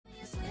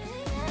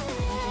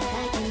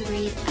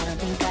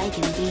I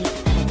can be.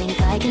 I don't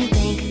think I can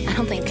think. I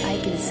don't think I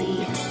can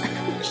see.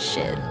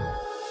 Shit.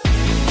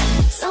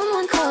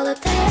 Someone call a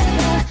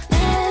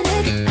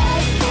paramedic. I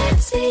can't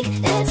speak.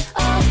 It's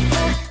all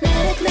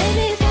phonetic. Made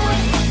me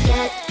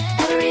forget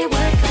every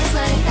word. Cause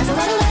like that's a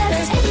lot of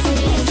letters. A, B, C,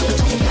 D, E, F, G,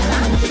 H,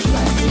 I, J, K, L, M, N, O, P, Q,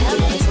 R, S, T, U,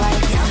 V, X, Y,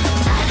 Z.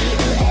 Aki,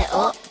 U, E,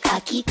 O,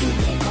 Kaki, Ku,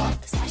 E, Ko,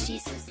 Sashi,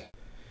 Suse.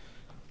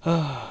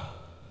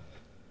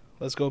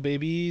 Let's go,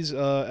 babies.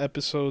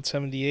 Episode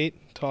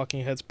 78,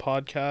 Talking Heads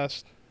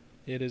podcast.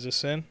 It is a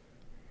sin.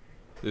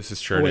 This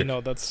is Oh, Chernik. wait,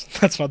 no,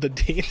 that's not the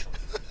date.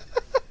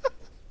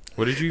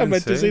 What did you I even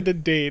meant say? to say the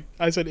date.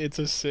 I said it's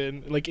a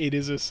sin. Like, it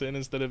is a sin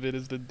instead of it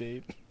is the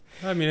date.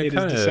 I mean, It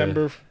kind is of.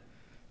 December.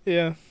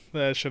 Yeah,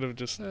 I should have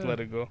just let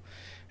it go.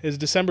 It's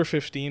December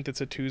 15th.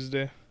 It's a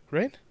Tuesday,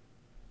 right?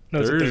 No,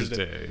 it's a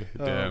Thursday. Thursday.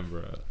 Damn,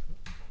 bro.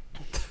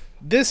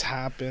 This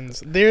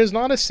happens. There's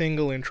not a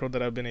single intro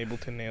that I've been able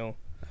to nail.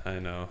 I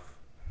know.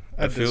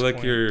 At I feel this like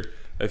point.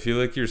 I feel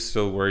like you're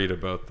still worried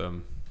about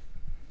them.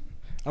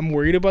 I'm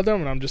worried about them,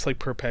 and I'm just like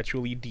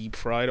perpetually deep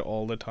fried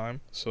all the time.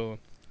 So,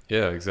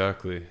 Yeah,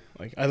 exactly.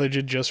 like, I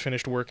legit just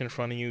finished work in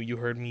front of you. You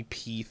heard me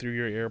pee through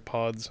your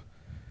AirPods.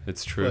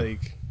 It's true.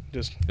 Like,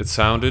 just It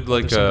sounded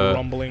like there's some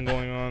rumbling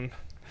going on.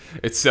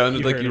 It sounded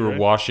You like heard you it, were right?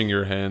 washing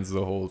your hands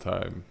the whole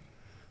time,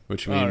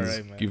 which All means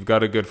right, man. you've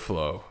got a good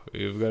flow.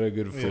 You've got a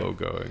good flow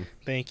Yeah. going.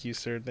 Thank you,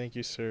 sir. Thank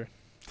you, sir.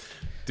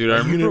 Dude, I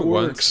The remember unit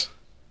once. works.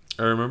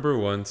 I remember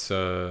once.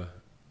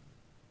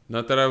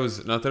 Not that I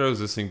was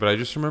listening, but I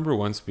just remember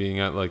once being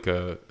at like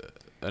an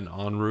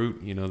en route.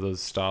 You know,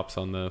 those stops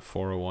on the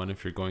 401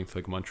 if you're going to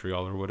like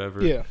Montreal or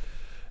whatever. Yeah.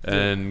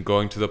 And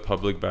going to the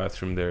public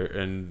bathroom there,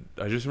 and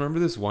I just remember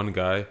this one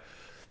guy.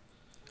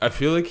 I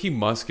feel like he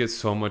must get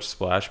so much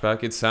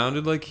splashback. It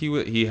sounded like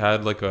he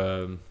had like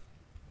a.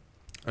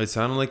 It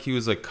sounded like he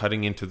was like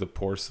cutting into the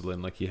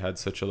porcelain, like he had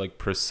such a like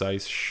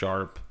precise,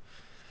 sharp,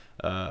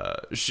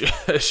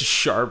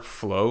 sharp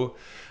flow.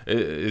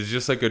 It's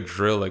just like a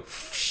drill, like.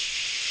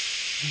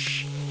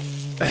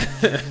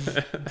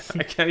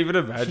 I can't even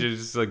imagine.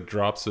 It's just like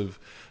drops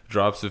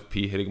of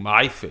pee hitting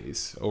my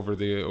face over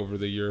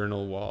the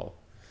urinal wall.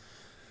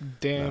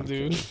 Damn, I'm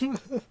dude.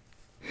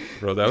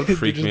 Bro, that would There's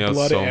freak just me out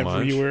blood so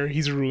much. everywhere.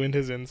 He's ruined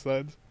his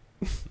insides.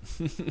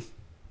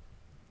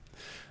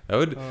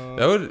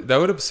 That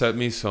would upset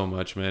me so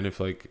much, man. If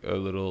like a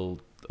little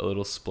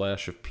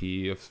splash of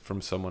pee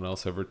from someone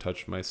else ever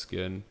touched my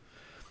skin.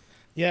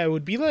 Yeah, it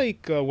would be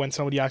like when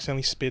somebody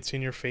accidentally spits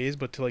in your face,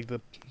 but to the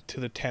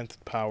 10th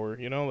power.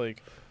 You know,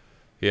 like.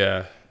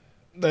 Yeah.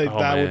 Like Oh,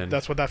 that man.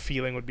 that's what that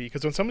feeling would be.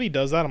 Because when somebody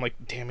does that, I'm like,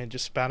 damn it,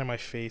 just spat in my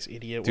face,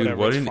 idiot. Dude, Whatever,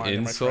 what it's an fine,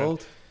 they're my friend.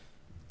 insult.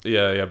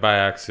 Yeah, by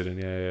accident.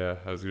 Yeah.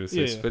 I was gonna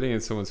say Yeah. spitting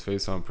in someone's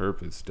face on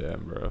purpose.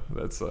 Damn, bro,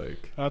 that's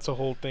like. That's a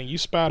whole thing. You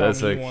spat on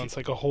That's me like- once,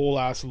 like a whole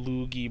ass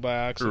loogie by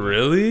accident.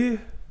 Really?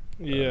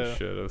 Yeah. Oh,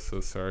 shit, I'm so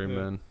sorry,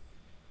 Yeah.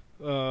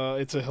 man.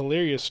 It's a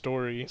hilarious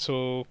story.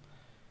 So,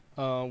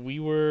 we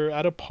were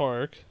at a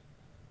park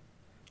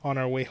on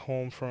our way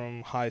home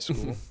from high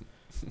school.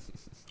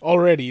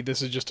 Already,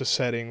 this is just a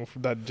setting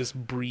that just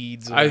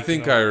breeds. I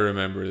think I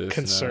remember this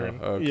concern.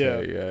 now.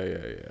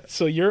 Okay, yeah.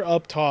 So you're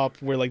up top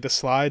where like the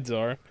slides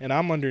are, and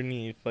I'm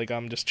underneath. Like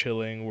I'm just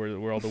chilling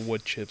where all the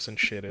wood chips and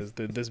shit is.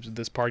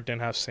 This park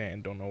didn't have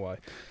sand. Don't know why.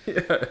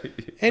 Yeah.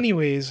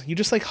 Anyways, you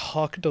just like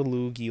hucked a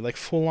loogie, like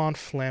full on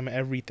phlegm,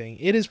 everything.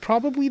 It is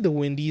probably the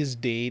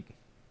windiest date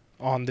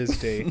on this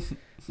day,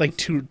 like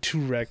to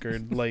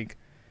record, like.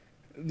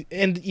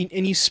 And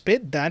you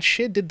spit that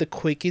shit did the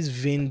quickest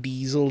Vin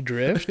Diesel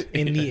drift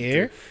in the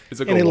air, It's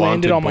like and a it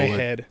landed wanted on my bullet.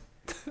 head.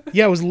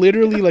 Yeah, it was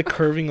literally like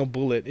curving a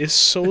bullet. It's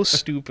so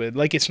stupid.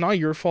 Like, it's not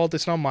your fault.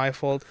 It's not my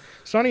fault.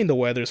 It's not even the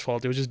weather's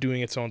fault. It was just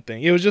doing its own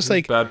thing. It was just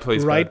like Bad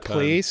place, right bad time.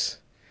 place,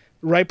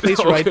 right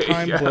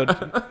time. yeah.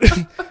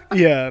 But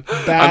yeah,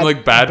 bad. I'm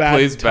like bad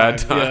place, bad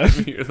Yeah.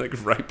 time. You're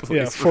like right place.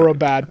 Yeah, for a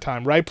bad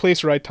time. Right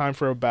place, right time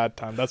for a bad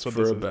time. That's what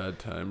for this a is. bad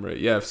time, right?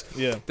 Yes.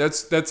 Yeah.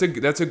 That's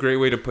a great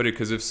way to put it,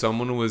 because if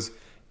someone was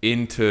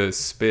into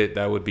spit,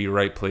 that would be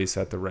right place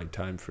at the right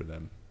time for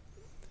them.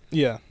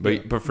 Yeah.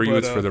 But for you,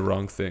 it's for the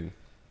wrong thing.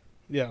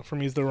 Yeah, for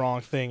me, it's the wrong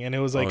thing. And it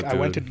was like, Oh, I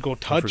went to dude. go I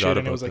touch forgot it,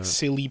 and it was about like that.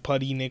 silly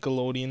putty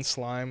Nickelodeon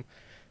slime.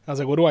 I was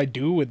like, what do I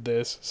do with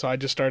this? So I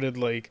just started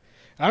like,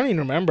 I don't even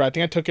remember. I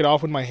think I took it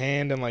off with my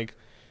hand and like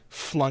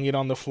flung it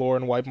on the floor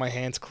and wiped my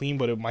hands clean,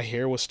 but my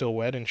hair was still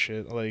wet and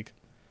shit. Like,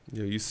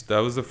 Yeah, that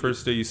was the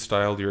first day you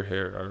styled your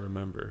hair. I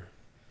remember.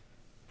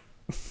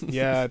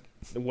 yeah,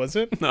 was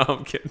it? No,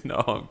 I'm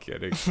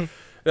kidding.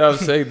 Yeah, I'm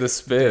saying the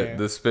spit. Damn.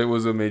 The spit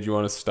was what made you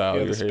want to style Yeah,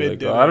 the your hair. spit Like,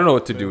 did oh, I don't it. know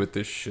what to Yeah. do with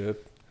this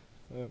shit.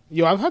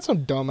 Yo, I've had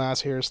some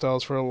dumbass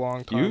hairstyles for a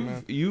long time,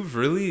 man. You've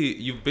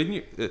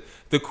been.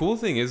 The cool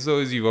thing is though,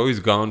 is you've always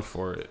gone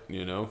for it.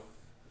 You know.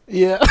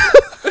 Yeah.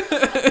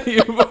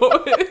 You've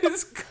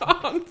always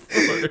gone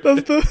for it.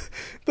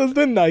 That's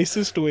the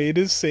nicest way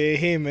to say,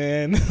 hey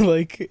man,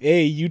 like,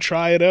 hey, you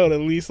try it out at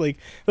least. Like,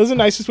 that's the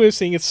nicest way of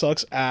saying it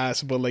sucks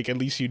ass, but like at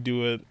least you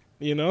do it,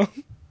 you know?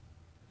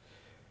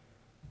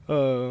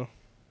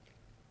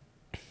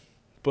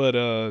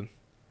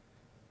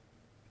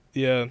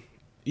 Yeah.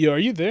 Yo, are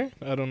you there?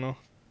 I don't know.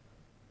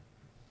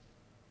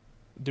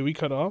 Did we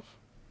cut off?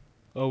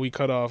 Oh, we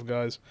cut off,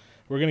 guys.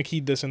 We're going to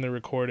keep this in the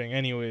recording.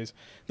 Anyways,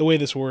 the way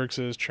this works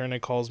is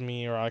Chernik calls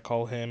me or I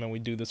call him and we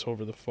do this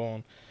over the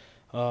phone.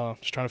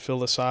 Just trying to fill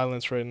the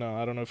silence right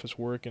now. I don't know if it's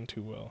working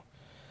too well.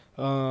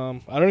 I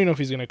don't even know if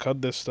he's going to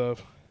cut this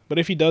stuff. But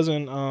if he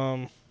doesn't,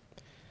 I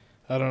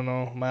don't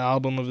know. My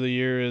album of the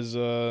year is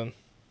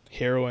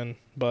Heroine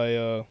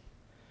by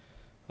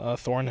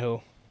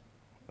Thornhill.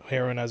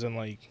 Heroine as in,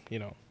 like, you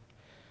know,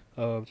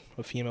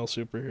 a female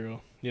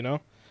superhero, you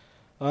know?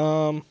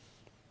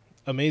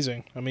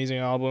 Amazing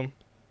album.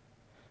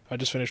 I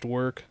just finished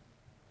work.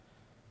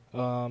 It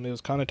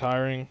was kind of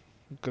tiring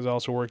because I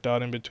also worked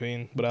out in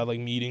between, but I had like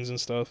meetings and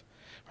stuff.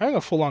 I had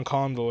a full-on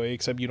convoy,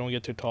 except you don't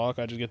get to talk.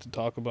 I just get to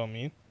talk about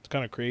me. It's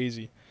kind of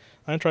crazy.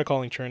 I'm gonna try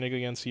calling Chernik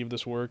again, see if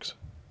this works.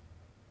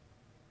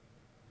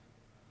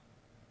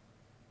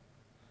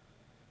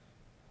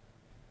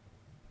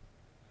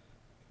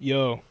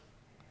 Yo.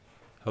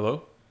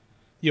 Hello?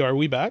 Yo, are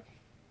we back?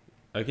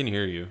 I can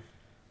hear you.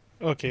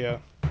 Okay,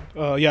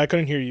 yeah. Yeah, I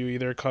couldn't hear you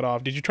either. Cut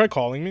off. Did you try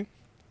calling me?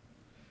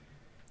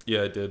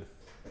 Yeah, I did.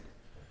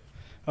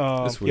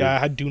 That's weird. Yeah, I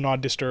had do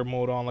not disturb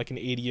mode on like an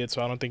idiot,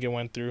 so I don't think it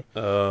went through.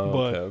 Oh,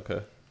 But-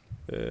 okay.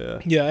 Yeah.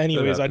 Yeah,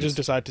 anyways, I happens. just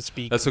decided to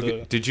speak. That's to okay.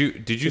 the- Did you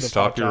to the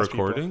stop your podcast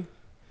people. recording?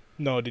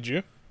 No, did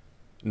you?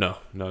 No,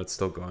 it's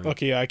still going.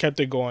 Okay, yeah, I kept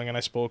it going and I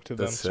spoke to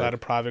them. That's So I had a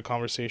sick. private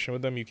conversation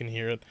with them. You can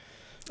hear it.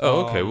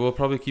 Oh, okay. We'll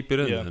probably keep it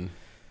in yeah.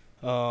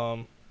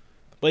 then.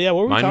 But yeah,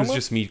 what were we Mine talking was about?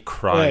 just me Oh,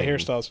 crying. yeah,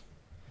 hairstyles.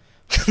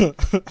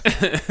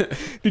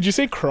 Did you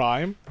say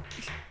crime?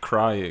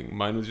 Crying.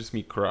 Mine was just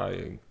me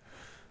crying.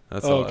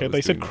 That's Oh, all. okay. I was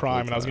They said doing the whole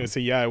crime, and I was gonna time.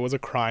 say, yeah, it was a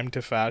crime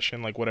to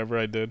fashion, like whatever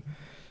I did.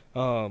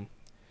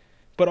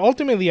 But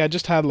ultimately, I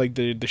just had like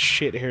the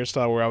shit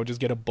hairstyle where I would just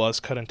get a buzz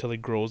cut until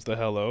it grows the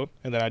hell out,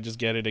 and then I just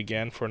get it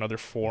again for another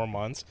 4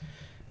 months.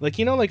 Like,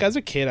 you know, like as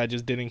a kid, I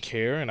just didn't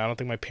care, and I don't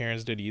think my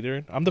parents did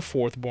either. I'm the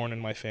fourth born in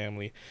my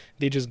family.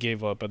 They just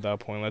gave up at that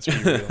point. Let's be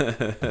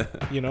real.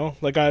 You know,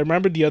 like I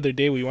remember the other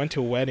day we went to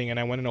a wedding, and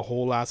I went in a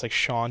whole ass like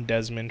Sean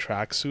Desmond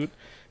tracksuit.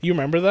 You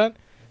remember that?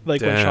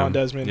 Like when Sean Damn.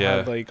 Desmond Yeah.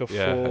 had like a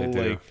Yeah, I full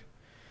do. like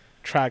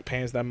track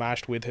pants that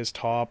matched with his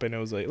top, and it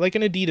was like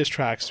an Adidas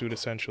tracksuit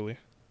essentially.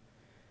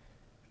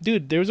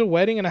 Dude, there was a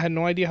wedding and I had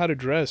no idea how to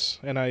dress,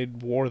 and I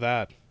wore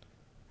that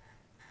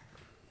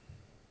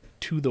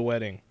to the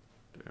wedding.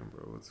 Damn,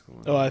 bro, what's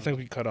going Oh, on? I think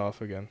we cut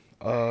off again.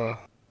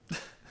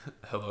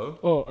 Hello?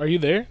 Oh, are you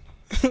there?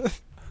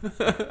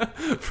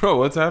 Bro,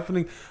 what's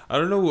happening? I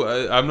don't know.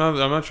 I'm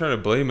not trying to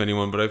blame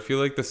anyone, but I feel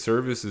like the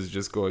service is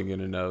just going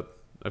in and out.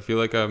 I feel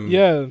like I'm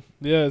Yeah,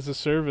 it's a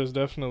service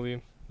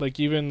definitely. Like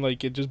even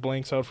like it just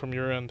blanks out from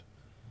your end.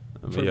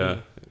 for yeah.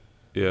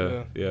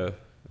 me. Yeah.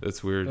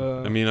 It's weird.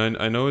 Uh, I mean,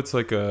 I know it's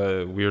like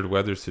a weird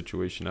weather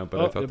situation now, but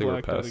Oh, I thought it they were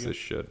blacked out past again. this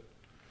shit.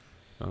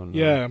 Oh, no.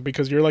 Yeah,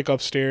 because you're like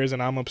upstairs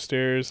and I'm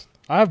upstairs.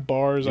 I have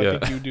bars. Yeah. I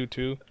think you do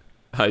too.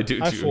 I do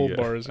too. I have full yeah.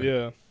 bars.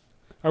 Yeah.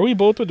 Are we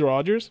both with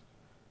Rogers?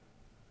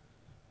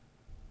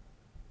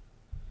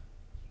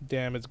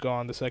 Damn, it's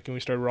gone the second we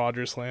start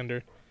Rogers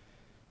slander.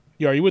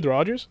 Yeah, are you with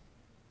Rogers?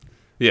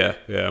 Yeah,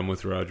 I'm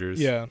with Rogers.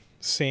 Yeah,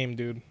 same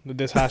dude.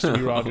 This has to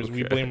be Rogers.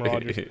 We blame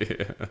Rogers.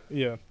 Yeah.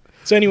 Yeah.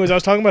 So, anyways, I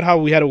was talking about how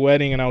we had a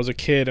wedding and I was a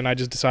kid and I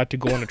just decided to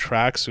go in a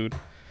tracksuit.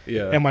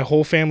 Yeah. And my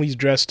whole family's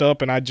dressed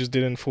up and I just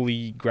didn't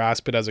fully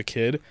grasp it as a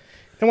kid.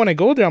 And when I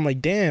go there, I'm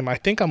like, damn, I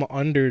think I'm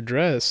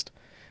underdressed.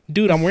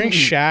 Dude, I'm wearing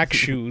Shaq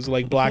shoes,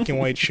 like black and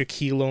white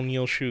Shaquille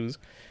O'Neal shoes,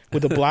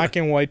 with a black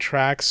and white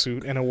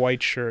tracksuit and a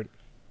white shirt.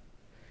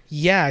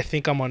 Yeah, I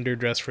think I'm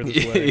underdressed for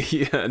this wedding.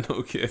 Yeah,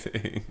 no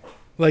kidding.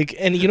 Like,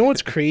 and you know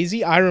what's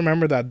crazy? I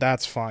remember that.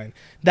 That's fine.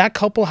 That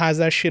couple has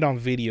that shit on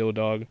video,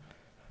 dog.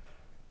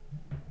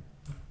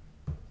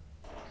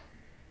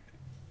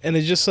 And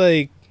it's just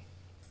like,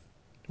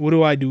 what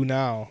do I do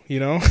now? You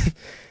know,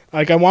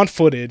 like I want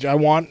footage. I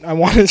want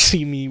to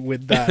see me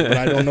with that, but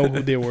I don't know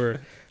who they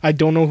were. I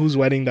don't know whose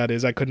wedding that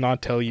is. I could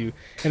not tell you.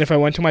 And if I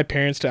went to my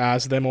parents to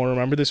ask them, or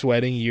remember this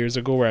wedding years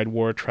ago where I'd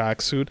wore a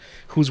tracksuit,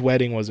 whose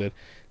wedding was it?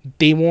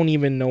 They won't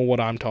even know what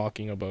I'm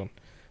talking about.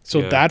 So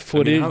Yeah. that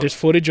footage, I mean, how- there's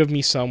footage of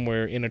me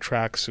somewhere in a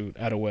tracksuit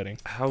at a wedding.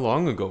 How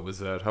long ago was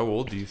that? How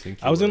old do you think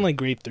you I was in were? like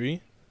grade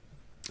 3.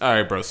 All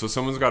right, bro. So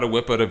someone's got to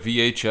whip out a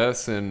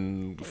VHS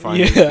and find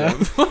Yeah.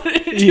 the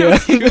footage. Yeah.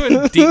 You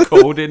can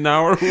decode it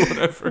now or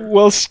whatever.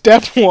 Well,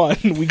 step 1,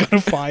 we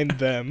gotta find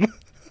them.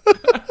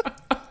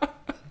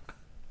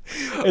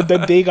 And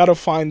then they gotta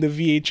find the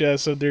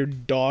VHS of their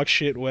dog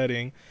shit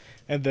wedding.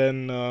 And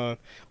then,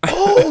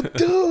 oh,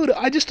 dude,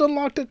 I just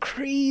unlocked a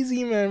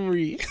crazy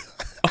memory.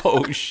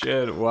 Oh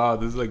shit! Wow,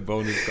 this is like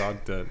bonus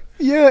content.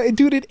 Yeah,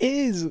 dude, it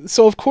is.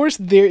 So, of course,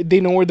 they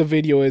know where the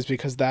video is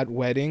because that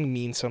wedding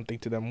means something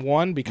to them.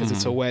 1, because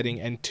it's a wedding.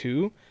 And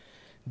 2,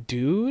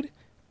 dude,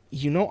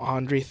 you know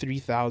Andre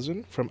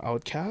 3000 from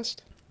Outkast?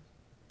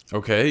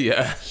 Okay,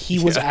 yeah. He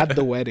was at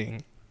the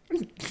wedding.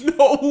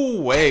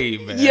 No way,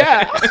 man.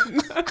 Yeah.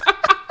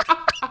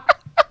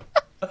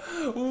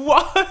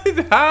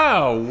 What?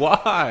 How?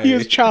 Why? He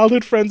was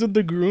childhood friends with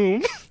the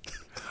groom.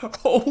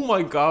 Oh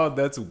my god,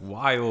 that's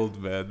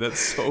wild, man. That's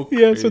so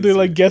crazy. Yeah, so they're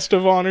like, guest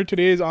of honor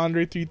today is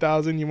Andre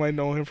 3000. You might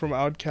know him from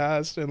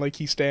Outkast, and like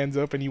he stands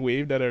up and he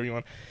waved at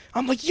everyone.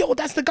 I'm like, yo,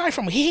 that's the guy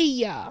from Hey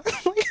Ya.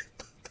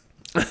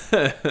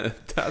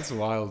 That's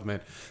wild,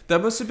 man.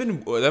 That must have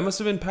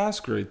been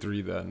past grade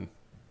 3 then.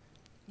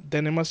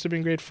 Then it must have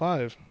been grade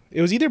 5.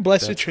 It was either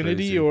Blessed That's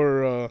Trinity crazy.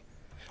 or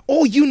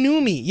oh, You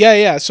Knew Me.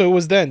 Yeah, so it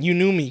was then. You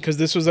Knew Me, because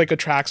this was like a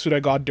tracksuit I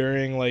got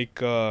during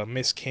like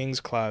Miss King's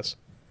class.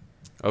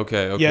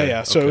 Okay.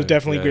 Yeah, so it was okay.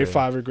 definitely Yeah, grade yeah.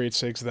 5 or grade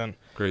 6 then.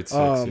 Grade 6,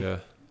 yeah.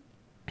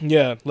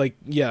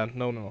 Yeah,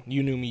 no.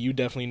 You knew me. You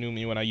definitely knew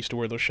me when I used to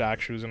wear those Shaq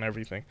shoes and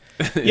everything.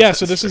 Yeah,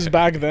 so this is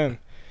back then.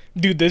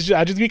 Dude,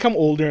 I just become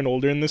older and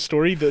older in this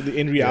story.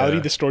 In reality,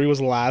 Yeah. the story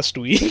was last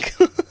week.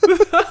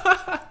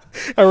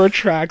 I wore a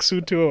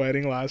tracksuit to a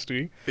wedding last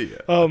week. Yeah.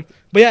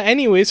 But yeah,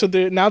 anyway, so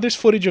now there's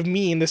footage of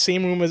me in the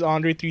same room as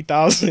Andre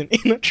 3000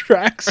 in a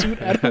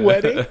tracksuit at a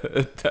wedding,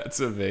 That's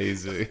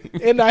amazing.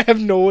 and I have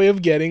no way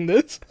of getting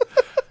this.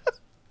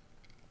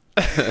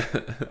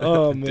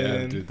 Oh man,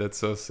 Damn, dude, that's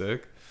so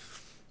sick.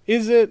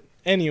 is it?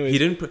 Anyways, He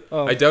didn't.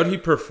 I doubt he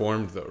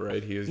performed though,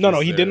 right? He was. No,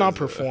 just he there did not as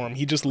perform.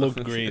 He just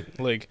looked great.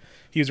 Like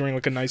he was wearing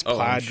like a nice Oh,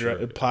 I'm plaid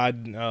sure.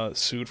 plaid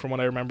suit from what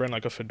I remember, and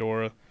like a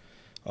fedora.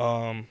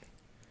 Yeah.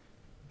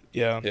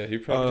 Yeah, he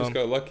probably just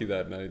got lucky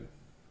that night.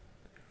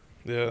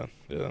 Yeah.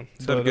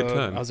 Just had a good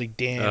time. I was like,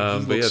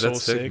 damn, he But yeah, looks so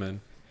that's sick. sick, man.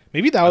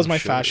 Maybe that was I'm my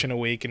sure. fashion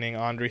awakening,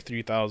 Andre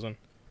 3000.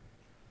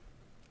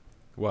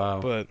 Wow.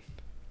 But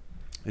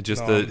It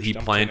just No, he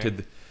I'm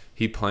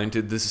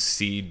planted this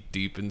seed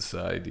deep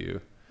inside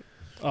you.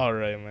 all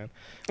right, man.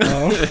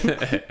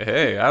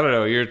 Hey, I don't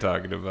know what you're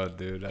talking about,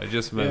 dude. I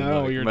just meant Yeah, I know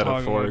what like you're talking about,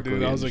 metaphorically.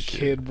 dude. I was and a shit.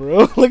 kid,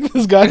 bro. Like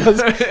this guy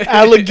has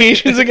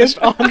allegations against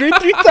Andre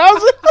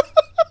 3000.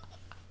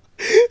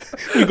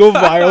 We go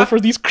viral for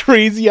these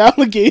crazy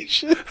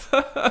allegations.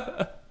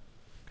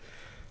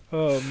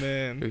 Oh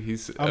man.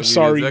 I'm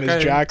sorry, is that Miss guy-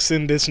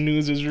 Jackson. This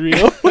news is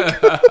real.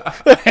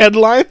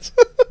 Headlines.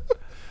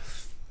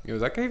 Is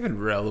that guy even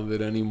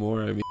relevant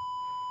anymore? I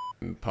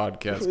mean,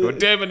 podcast. Go,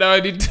 damn it! Now I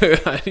need to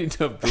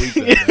bleep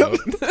that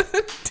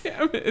out.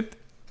 Damn it.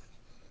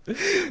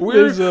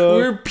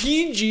 We're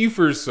PG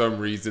for some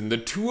reason. The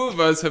two of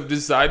us have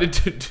decided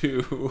to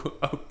do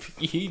a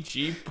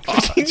PG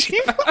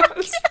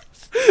podcast.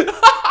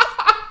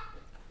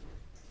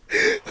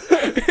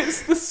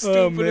 It's the stupidest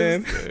Oh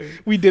man, thing.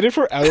 we did it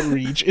for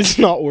outreach. It's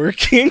not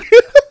working.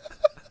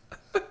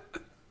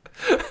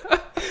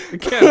 I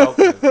can't help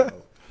myself.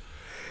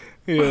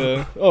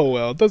 Yeah. Oh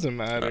well, it doesn't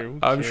matter. Who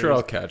I'm sure cares?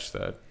 I'll catch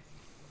that.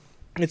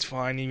 It's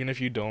fine, even if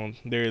you don't.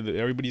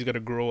 Everybody's got to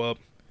grow up.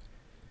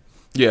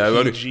 Yeah,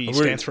 PG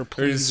stands for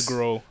please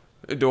grow.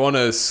 I don't want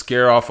to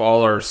scare off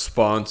all our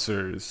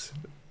sponsors.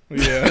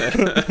 Yeah.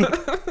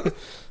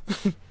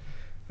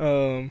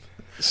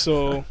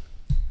 So,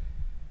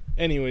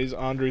 anyways,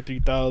 Andre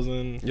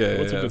 3000. Yeah,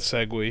 What's yeah. a good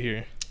segue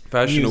here?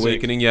 Fashion Music.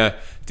 Awakening, yeah,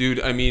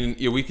 dude. I mean,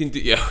 yeah, we can do.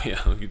 Yeah,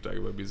 we can talk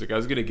about music. I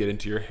was gonna get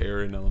into your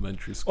hair in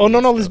elementary school. Oh no,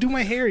 and let's stuff. do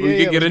my hair. We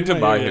Yeah, can get let's do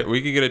into my hair. hair.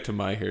 We can get into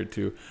my hair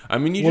too. I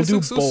mean, you We'll just do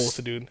look so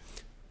both, dude.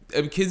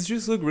 Kids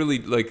just look really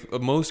like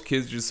most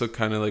kids just look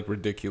kind of like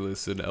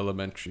ridiculous in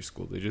elementary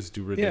school. They just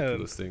do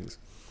ridiculous things.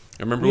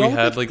 I remember we all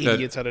had look like that.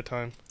 idiots at a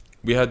time.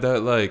 We had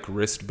that like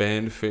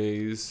wristband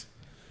phase.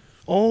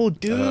 Oh,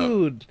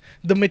 dude,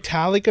 the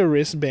Metallica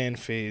wristband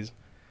phase.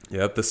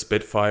 Yep, the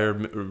Spitfire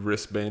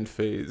wristband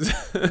phase.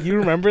 You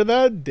remember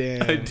that?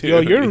 Damn. I do, Yo,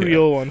 you're a yeah.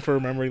 real one for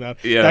remembering that.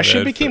 Yeah, that shit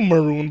man, became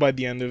maroon by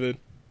the end of it,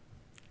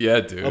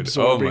 Yeah, dude.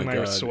 absorbing oh my my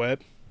god.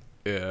 sweat.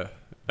 Yeah,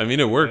 I mean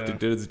it worked. Yeah. It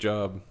did its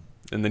job.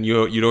 And then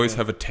you'd always Yeah.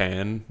 have a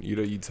tan.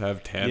 You'd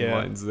have tan Yeah.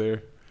 lines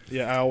there.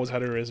 Yeah, I always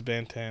had a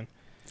wristband tan.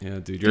 Yeah,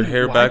 dude. Your Dude,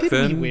 hair why back did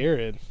then. we wear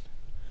it?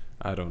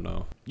 I don't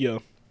know.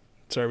 Yo,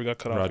 sorry, we got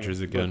cut off. Rogers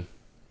here, again.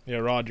 but- yeah,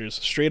 Rogers.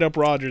 Straight up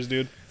Rogers,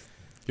 dude.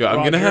 Yeah, I'm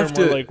gonna Roger, have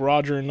more to. like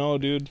Roger. No,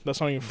 dude,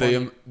 that's not even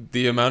funny.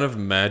 The amount of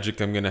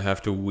magic I'm gonna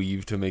have to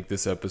weave to make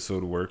this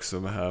episode work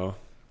somehow.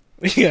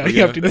 Yeah,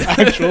 you have to do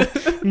actual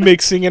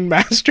mixing and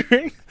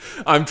mastering.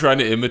 I'm trying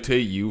to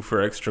imitate you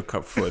for extra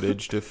cup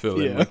footage to fill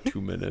in Yeah. like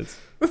 2 minutes.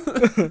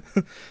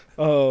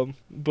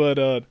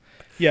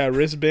 Yeah,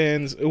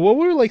 wristbands. What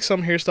were like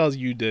some hairstyles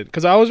you did?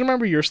 Because I always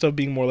remember your stuff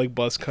being more like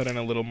buzz cut and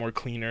a little more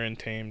cleaner and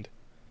tamed.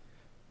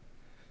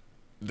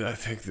 I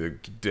think the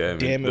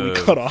Damn it, we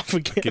cut off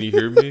again. Can you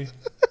hear me?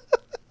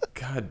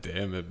 God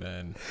damn it,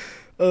 man.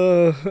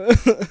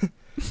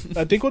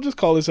 I think we'll just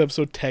call this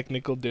episode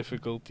 "Technical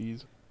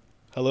Difficulties."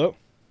 Hello.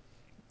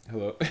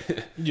 Hello.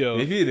 Yo.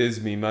 Maybe it is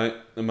me.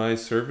 My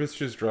service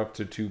just dropped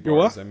to 2 Your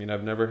bars. what? I mean,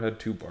 I've never had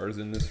 2 bars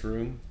in this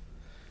room,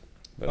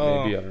 but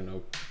Oh. maybe I don't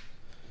know.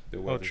 The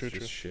weather's true,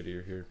 just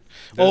shittier here.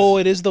 Oh,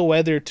 it is the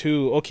weather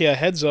too. Okay, a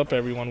heads up,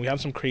 everyone. We have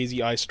some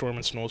crazy ice storm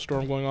and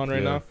snowstorm going on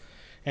right Yeah. now,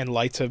 and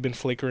lights have been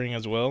flickering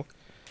as well.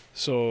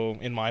 So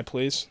in my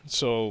place,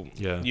 so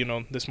Yeah. you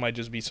know, this might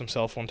just be some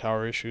cell phone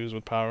tower issues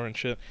with power and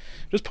shit.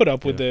 Just put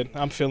up with Yeah. it.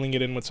 I'm filling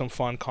it in with some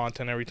fun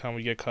content every time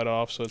we get cut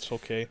off, so it's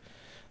okay.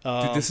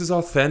 Dude, this is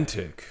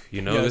authentic.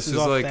 You know, yeah, this is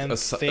like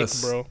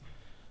authentic, bro.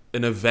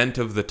 an event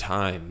of the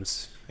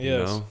times. You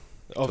Yes. know?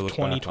 Of To look back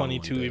on one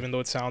 2022, day. even though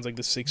it sounds like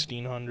the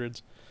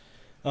 1600s.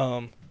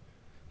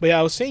 But yeah,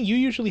 I was saying you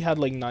usually had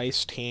like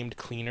nice, tamed,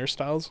 cleaner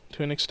styles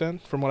to an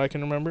extent, from what I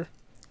can remember.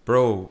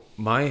 Bro,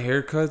 my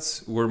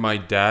haircuts were my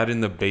dad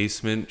in the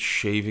basement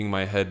shaving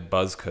my head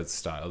buzz cut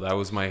style. That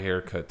was my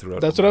haircut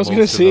throughout. That's what I was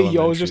gonna most of say. You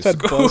always just had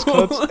elementary buzz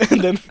school. cuts,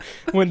 and then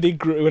when it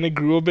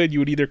grew a bit, you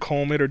would either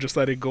comb it or just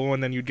let it go,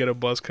 and then you'd get a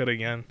buzz cut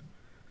again.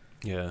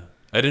 Yeah.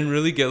 I didn't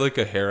really get like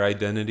a hair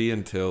identity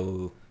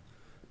until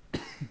I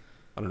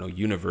don't know,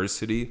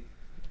 university.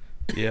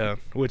 Yeah,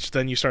 which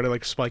then you started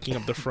like spiking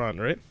up the front,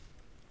 right?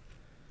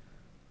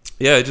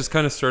 Yeah, I just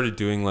kind of started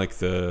doing like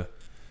the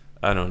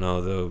I don't know,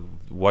 the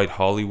white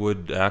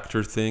Hollywood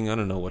actor thing. I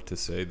don't know what to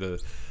say.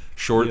 The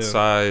short Yeah.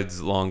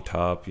 sides, long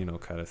top,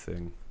 kind of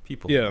thing.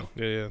 People Yeah,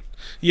 know.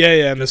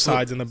 yeah, and the Just look-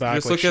 sides and the back.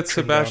 Just like, look at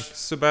trimmed down.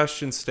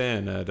 Sebastian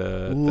Stan at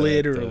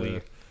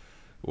Literally.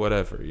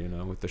 whatever,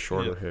 with the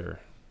shorter hair.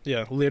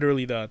 Yeah,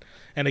 literally that.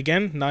 And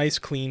again, nice,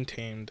 clean,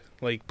 tamed,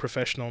 like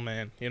professional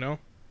man.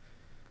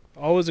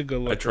 Always a good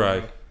look. I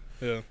try.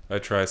 Yeah, I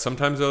try.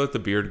 Sometimes I let the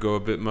beard go a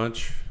bit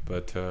much,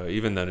 but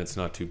even then, it's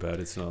not too bad.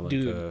 It's not like.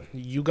 dude,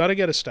 you gotta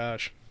get a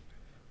stash.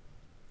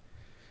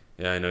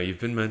 Yeah, I know you've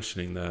been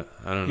mentioning that.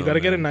 I don't know. You gotta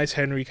get a man. nice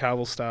Henry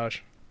Cavill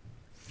stash.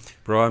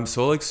 Bro, I'm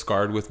so like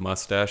scarred with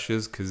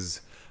mustaches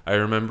because I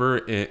remember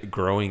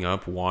growing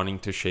up wanting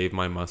to shave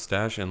my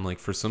mustache, and like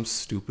for some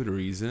stupid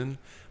reason,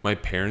 my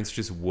parents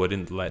just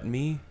wouldn't let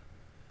me,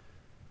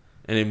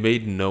 and it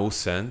made no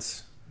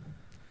sense.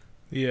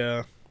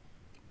 Yeah,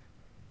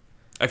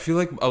 I feel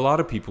like a lot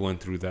of people went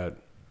through that.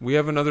 We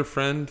have another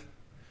friend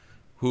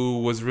who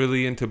was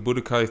really into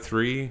Budokai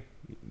 3.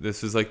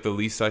 This is like the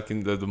least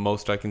the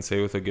most I can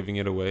say without giving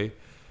it away.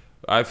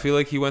 I feel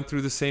like he went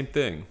through the same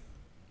thing.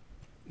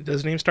 does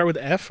his name start with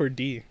F or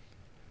D?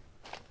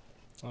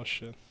 Oh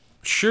shit.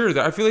 Sure,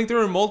 I feel like there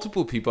were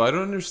multiple people. I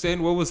don't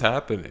understand what was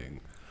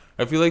happening.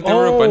 I feel like there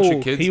were a bunch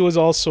of kids. He was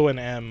also an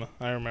M.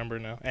 I remember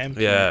now. MP.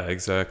 Yeah,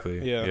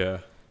 exactly. Yeah. Yeah.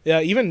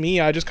 Yeah, even me,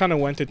 I just kind of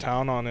went to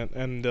town on it,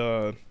 and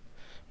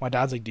my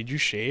dad's like, "Did you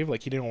shave?"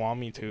 Like, he didn't want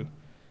me to.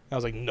 I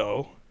was like,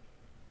 "No."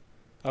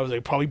 I was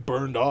like, "Probably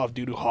burned off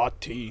due to hot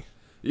tea."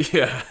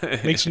 Yeah.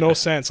 Makes no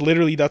sense.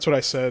 Literally, that's what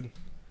I said.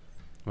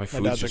 My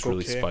food's dad's just like,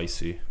 really okay.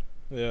 spicy.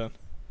 Yeah.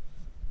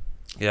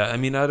 Yeah, I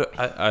mean, I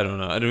don't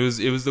know. And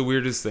it was the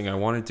weirdest thing. I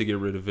wanted to get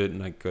rid of it,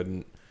 and I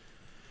couldn't.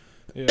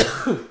 Yeah.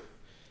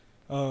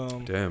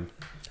 Damn.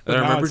 But And I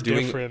now remember it's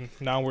doing.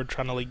 different. Now we're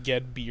trying to like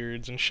get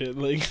beards and shit.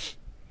 Like,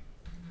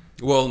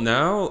 Well,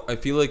 now I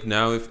feel like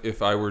now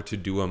if I were to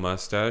do a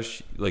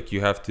mustache, like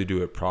you have to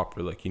do it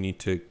proper. Like you need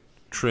to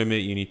trim it,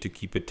 you need to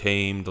keep it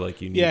tamed.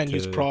 Like you need yeah, and to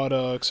use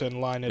products and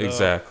line it up.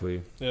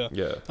 exactly. Yeah.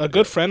 Yeah. A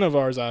good friend of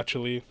ours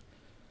actually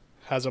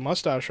has a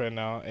mustache right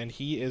now, and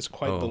he is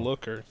quite the Oh.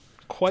 looker.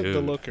 Quite the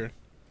Dude. looker.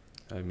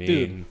 I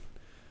mean,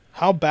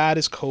 How bad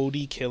is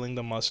Cody killing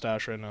the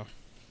mustache right now?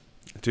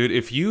 dude,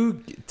 if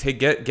you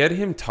get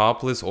him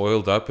topless,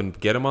 oiled up, and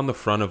get him on the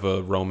front of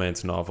a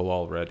romance novel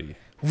already.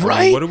 I mean,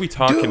 Right? what are we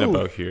talking Dude,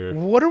 about here?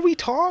 What are we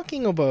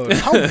talking about?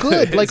 How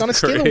good? Like, on a It's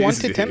scale of 1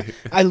 to crazy. 10,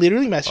 I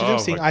literally messaged him Oh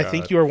saying, my I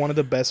think God. you are one of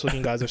the best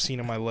looking guys I've seen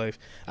in my life.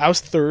 I was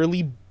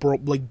thoroughly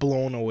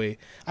blown away.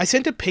 I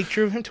sent a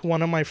picture of him to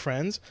one of my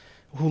friends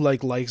who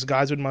likes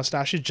guys with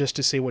mustaches just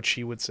to say what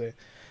she would say.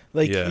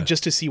 Yeah.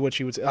 Just to see what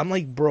she would say. I'm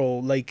like, bro,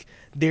 like,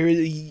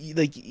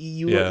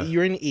 Yeah.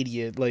 you're an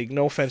idiot. Like,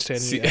 no offense to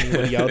See-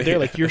 anybody out there.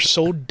 Like, you're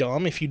so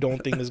dumb if you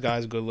don't think this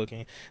guy's good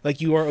looking. Like,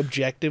 you are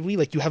objectively,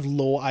 like, you have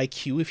low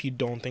IQ if you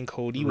don't think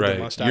Cody with the Right.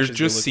 mustache You're is just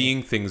good-looking.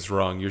 seeing things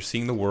wrong. You're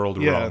seeing the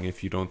world Yeah. wrong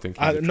if you don't think.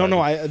 he's No,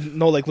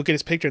 like, look at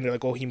his picture and they're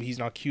like, oh, he's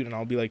not cute. And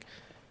I'll be like,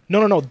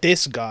 no,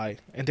 this guy.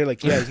 And they're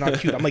like, yeah, he's not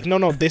cute. I'm like,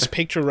 no, this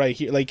picture right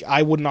here. Like,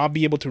 I would not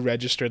be able to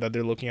register that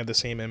they're looking at the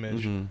same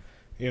image. Mhm.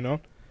 You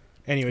know?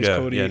 Anyways, Yeah,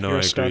 Cody, yeah, no, you're I a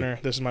agree. stunner.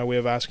 This is my way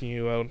of asking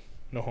you out.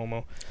 No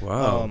homo.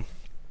 Wow.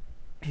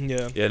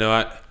 Yeah. Yeah,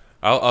 no,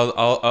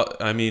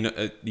 I mean,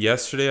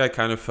 yesterday I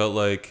kind of felt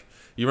like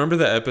you remember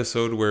the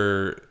episode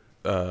where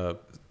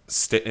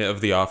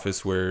of The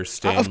Office where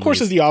Of course,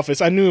 it's The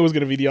Office. I knew it was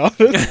going to be The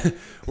Office.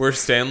 where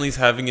Stanley's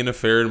having an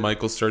affair and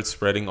Michael starts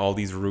spreading all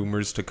these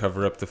rumors to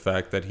cover up the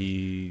fact that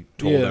he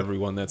told Yeah.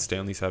 everyone that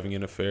Stanley's having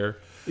an affair.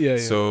 yeah.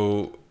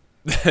 So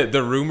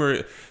the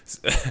rumor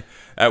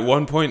at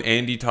one point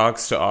Andy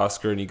talks to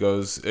Oscar and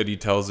he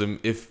tells him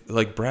if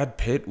like Brad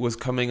Pitt was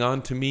coming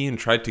on to me and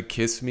tried to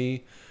kiss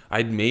me,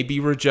 I'd maybe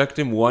reject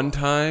him one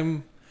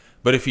time,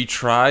 but if he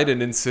tried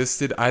and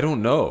insisted, I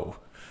don't know.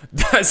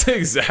 That's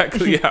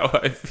exactly how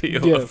I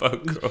feel Yeah.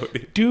 about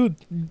Cody. Dude,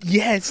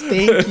 yes,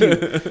 thank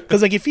you.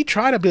 Because, like, if he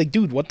tried, I'd be like,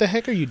 dude, what the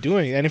heck are you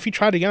doing? And if he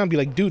tried again, I'd be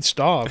like, dude,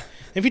 stop.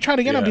 If he tried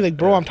again, I'd be Yeah, like,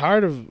 bro, yeah. I'm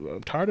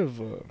tired of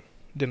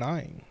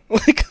denying.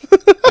 Like,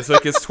 It's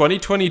like it's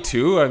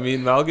 2022. I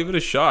mean, I'll give it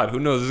a shot. Who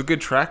knows? There's a good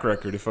track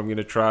record if I'm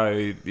gonna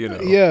try.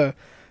 yeah.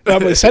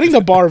 I'm like, setting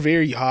the bar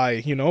very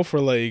high,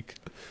 for like...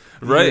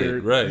 Right, your-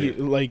 right.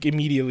 like,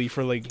 immediately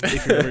for, like,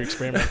 if you're ever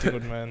experimenting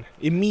with men.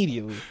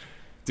 Immediately.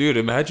 Dude,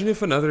 imagine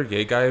if another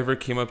gay guy ever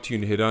came up to you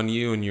and hit on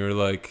you, and you're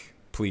like,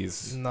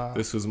 please, Nah.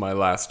 this was my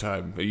last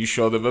time. You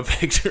show them a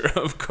picture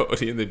of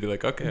Cody, and they'd be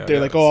like, okay. They're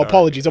like, oh, sorry,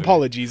 apologies, dude."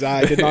 apologies.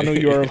 I did not know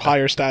you were of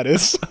higher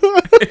status.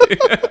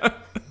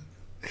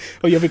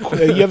 Oh, you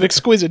have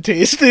exquisite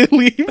taste. They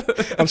leave.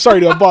 I'm sorry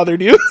to have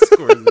bothered you.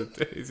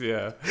 Exquisite days,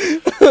 yeah.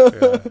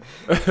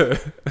 Yeah.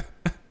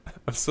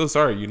 I'm so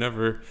sorry. You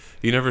never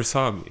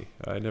saw me.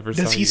 I never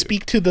saw you. Does he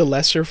speak to the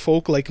lesser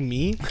folk like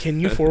me? Can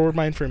you forward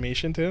my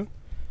information to him?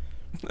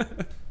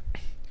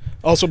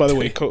 Also, by the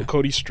way,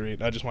 Cody's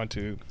straight. I just want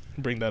to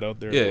bring that out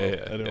there.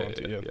 Yeah, I didn't want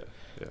to.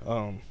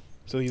 yeah.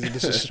 So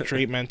this is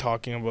straight man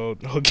talking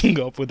about hooking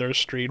up with our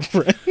straight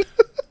friend.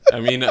 I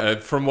mean,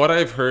 from what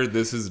I've heard,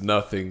 this is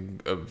nothing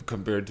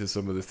compared to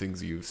some of the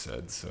things you've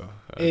said. So,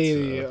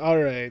 Hey, all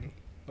right.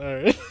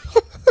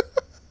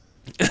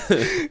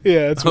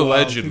 Yeah, it's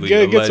allegedly.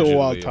 Wild. It gets a allegedly,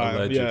 wild time.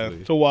 allegedly. Yeah,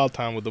 it's a wild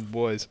time with the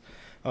boys.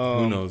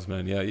 Who knows,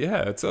 man?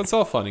 Yeah. It's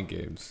all fun and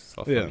games. It's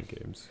all fun and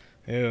games.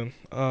 Yeah.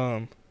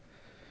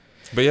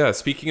 But yeah,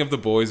 speaking of the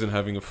boys and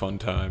having a fun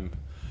time,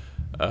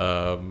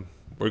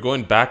 we're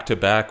going back to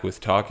back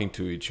with talking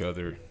to each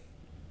other.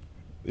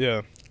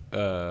 Yeah.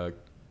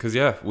 Cause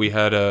yeah, we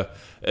had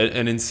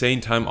an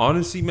insane time.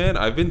 Honestly, man,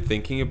 I've been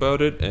thinking about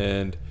it,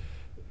 and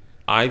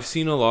I've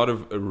seen a lot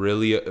of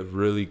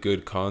really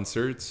good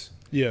concerts.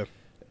 Yeah.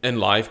 And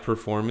live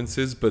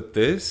performances, but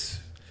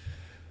this.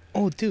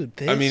 Oh, dude,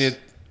 this. I mean, it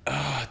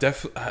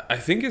definitely. I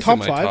think it's Top in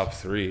my 5? top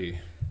 3.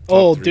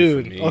 Oh, Top 3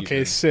 for dude. me, Okay,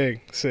 even.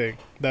 sick.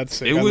 That's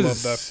sick. It I was,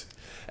 love that.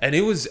 and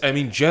it was. I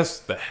mean,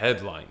 just the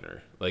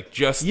headliner, like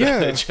just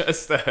Yeah.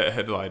 just the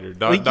headliner,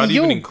 not Like, not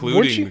yo, even weren't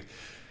including. you-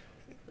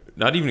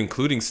 Not even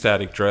including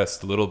Static Dress,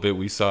 the little bit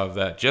we saw of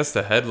that, just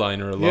the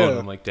headliner alone. Yeah.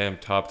 I'm like, damn,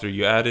 top 3.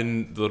 You add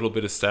in the little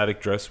bit of Static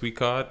Dress we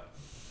caught.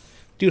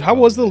 Dude, how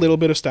was the little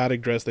bit of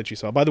Static Dress that you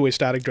saw? By the way,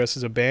 Static Dress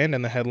is a band,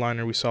 and the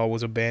headliner we saw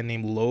was a band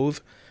named Loathe.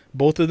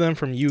 Both of them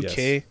from UK.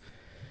 Yes.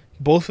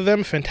 Both of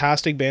them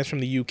fantastic bands from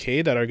the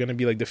UK that are going to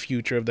be like the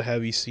future of the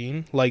heavy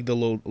scene, like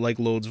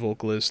Loathe's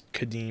vocalist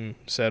Kadeem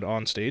said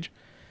on stage.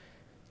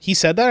 He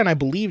said that, and I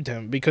believed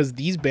him, because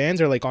these bands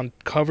are like on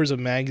covers of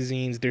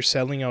magazines. They're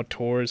selling out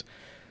tours.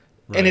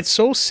 And it's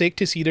so sick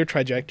to see their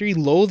trajectory.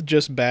 Loathe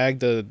just bagged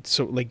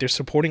they're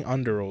supporting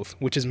Under Oath,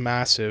 which is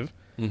massive.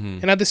 Mm-hmm.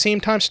 And at the same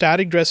time,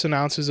 Static Dress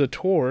announces a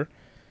tour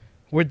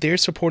where they're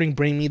supporting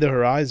Bring Me the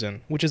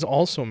Horizon, which is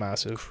also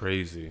massive.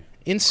 Crazy.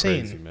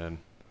 Insane. Crazy, man.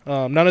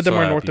 None of them So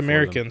are happy North for them.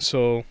 American,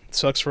 so it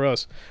sucks for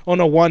us. Oh,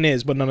 no, one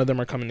is, but none of them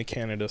are coming to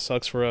Canada.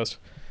 Sucks for us.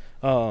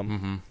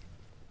 Mm-hmm.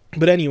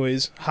 But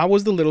anyways, how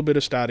was the little bit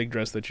of Static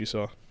Dress that you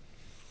saw?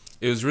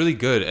 It was really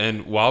good,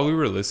 and while we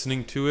were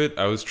listening to it,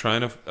 I was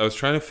trying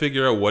to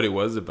figure out what it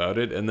was about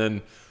it, and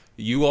then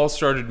you all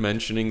started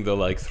mentioning the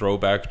like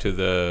throwback to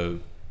the,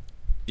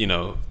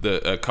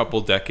 a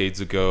couple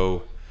decades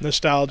ago.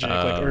 Nostalgic,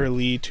 like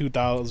early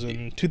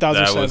 2000,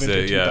 2007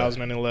 to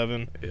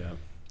 2011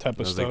 type of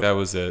I was stuff. like, that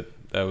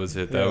was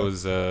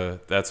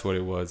it. That's what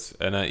it was.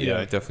 And I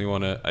definitely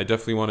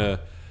want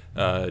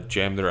to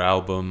jam their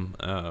album.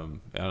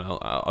 And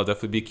I'll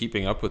definitely be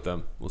keeping up with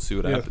them. We'll see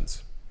what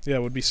happens. Yeah,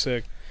 it would be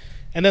sick.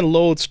 And then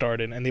Load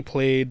started, and they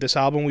played this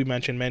album we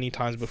mentioned many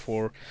times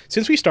before.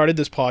 Since we started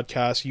this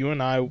podcast, you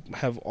and I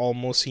have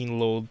almost seen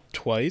Load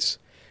twice,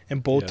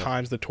 and both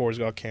times the tours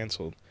got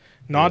canceled.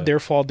 Not their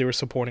fault. They were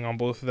supporting on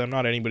both of them.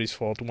 Not anybody's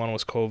fault. One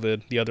was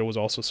COVID. The other was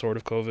also sort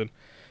of COVID.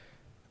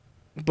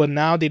 But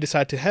now they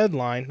decide to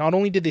headline. Not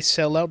only did they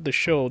sell out the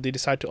show, they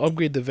decide to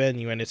upgrade the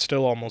venue, and it's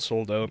still almost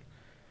sold out.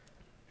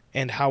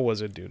 And how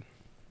was it, dude?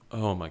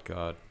 Oh my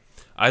God.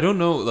 I don't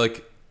know,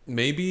 like,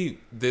 maybe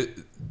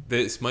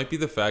this might be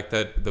the fact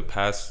that the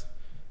past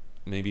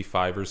maybe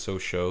 5 or so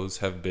shows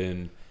have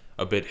been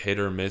a bit hit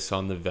or miss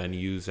on the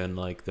venues and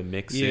like the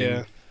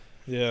mixing.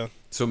 Yeah.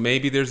 So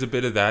maybe there's a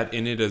bit of that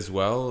in it as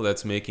well.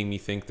 That's making me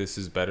think this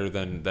is better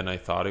than I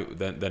thought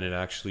than it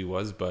actually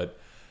was. But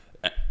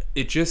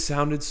it just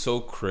sounded so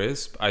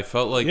crisp. I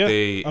felt like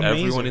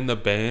everyone in the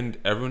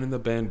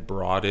band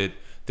brought it.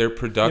 Their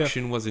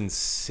production was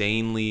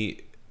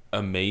insanely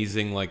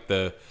amazing. Like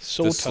the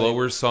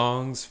slower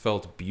songs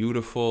felt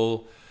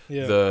beautiful.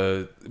 Yeah.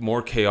 The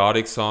more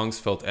chaotic songs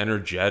felt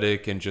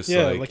energetic and just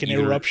like an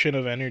eruption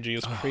of energy.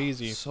 It was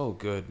crazy. So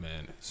good,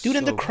 man. Dude,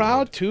 and the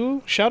crowd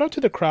too. Shout out to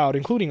the crowd,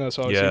 including us,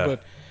 obviously. Yeah.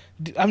 But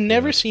I've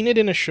never seen it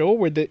in a show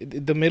where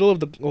the middle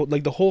of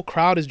the whole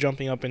crowd is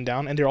jumping up and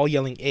down and they're all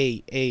yelling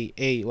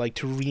A, like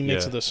to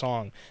remix the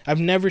song. I've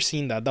never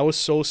seen that. That was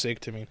so sick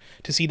to me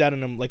to see that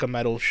in a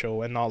metal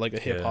show and not like a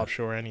hip hop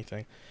show or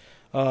anything.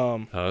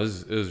 It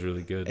was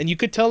really good. And you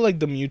could tell like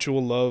the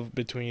mutual love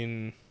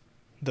between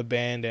the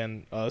band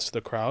and us, the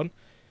crowd,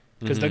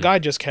 because the guy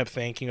just kept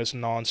thanking us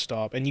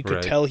nonstop, and you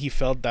could tell he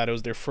felt that it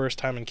was their first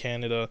time in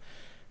Canada,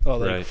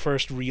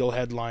 first real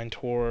headline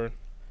tour,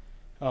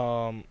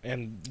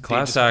 and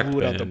class they just blew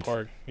it band. out the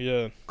park.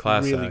 Yeah,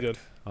 class really act, good.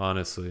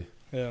 Honestly.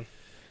 Yeah,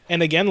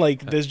 and again,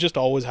 like this just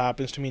always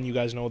happens to me, and you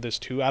guys know this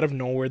too. Out of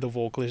nowhere, the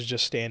vocalist is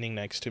just standing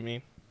next to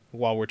me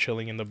while we're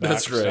chilling in the back.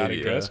 That's of right.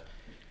 Static Dress.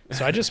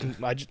 So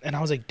and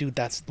I was like, dude,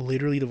 that's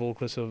literally the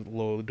vocalist of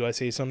Low. Do I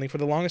say something? For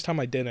the longest time,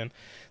 I didn't.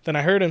 Then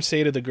I heard him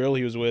say to the girl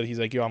he was with, he's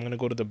like, yo, I'm gonna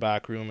go to the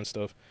back room and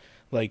stuff,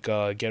 like,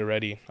 get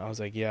ready. I was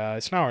like, yeah,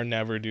 it's now or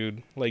never,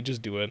 dude. Like,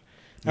 just do it.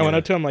 I went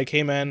up to him like,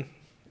 hey man,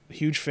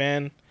 huge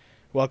fan,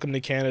 welcome to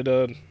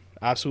Canada,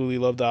 absolutely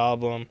love the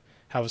album,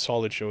 have a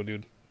solid show,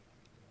 dude.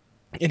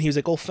 And he was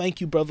like, oh, thank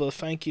you, brother,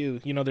 thank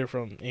you. You know, they're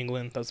from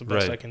England, that's the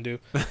best I can do.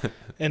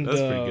 And that's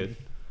pretty good.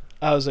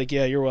 I was like,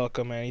 yeah, you're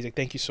welcome, man. He's like,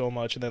 thank you so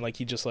much. And then like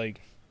he just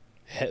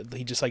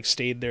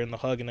stayed there in the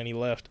hug, and then he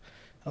left.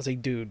 I was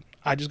like, dude,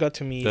 I just got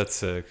to meet That's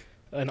sick.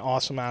 an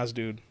awesome ass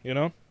dude, you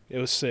know? It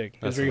was sick.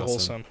 It was That's very awesome.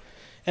 wholesome.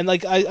 And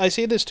like I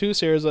say this too,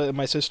 Sarah's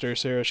my sister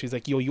Sarah, she's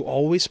like, yo, you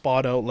always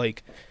spot out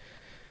like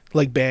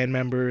band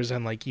members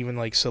and like even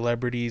like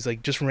celebrities.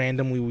 Like just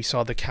randomly we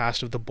saw the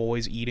cast of The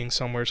Boys eating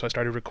somewhere, so I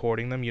started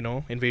recording them, you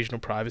know, invasion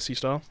of privacy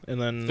style.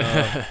 And then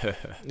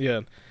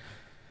yeah.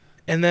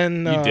 And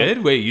then You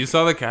did? Wait, you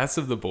saw the cast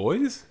of The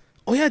Boys?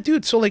 oh yeah,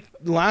 dude. So like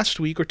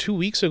last week or 2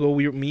 weeks ago,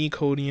 me,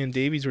 Cody, and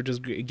Davies were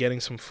just getting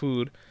some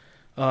food,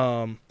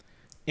 and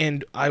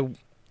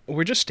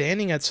we're just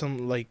standing at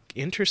some like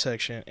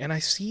intersection, and I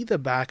see the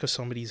back of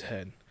somebody's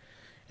head,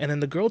 and then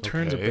the girl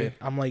turns a Okay. bit.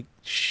 I'm like,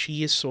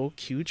 she is so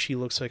cute. She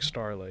looks like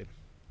Starlight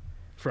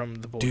from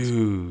The Boys.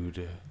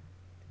 Dude.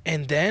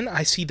 And then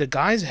I see the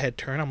guy's head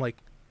turn. I'm like,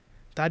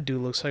 that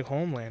dude looks like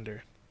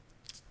Homelander.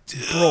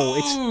 Bro,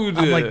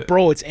 I'm like,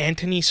 bro, it's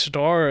Anthony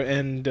Starr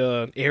and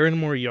Aaron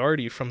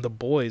Moriarty from The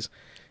Boys.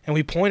 And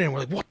we pointed and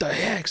we're like, what the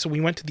heck? So we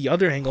went to the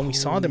other angle and we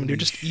saw them and they're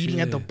just eating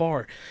at the shit.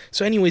 bar.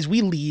 So anyways,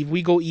 we leave.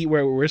 We go eat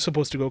where we're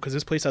supposed to go because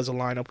this place has a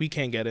lineup. We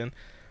can't get in.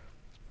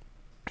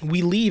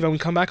 We leave and we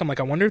come back. I'm like,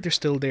 I wonder if they're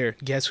still there.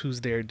 Guess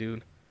who's there,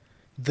 dude?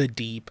 The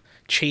Deep.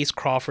 Chase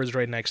Crawford's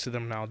right next to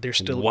them now. They're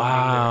still eating there.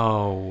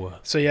 Wow.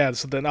 So yeah,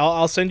 so then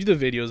I'll send you the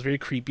video. It's very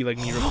creepy, like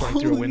me recording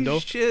through a window.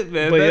 Shit,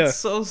 man. But That's yeah.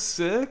 so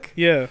sick.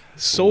 Yeah,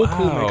 so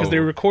cool, man. Because Wow.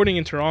 they're recording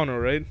in Toronto,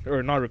 right?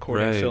 Or not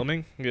recording, Right.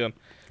 filming. Yeah,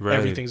 Right.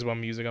 everything's about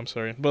music. I'm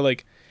sorry, but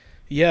like,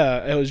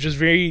 yeah, it was just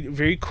very,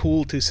 very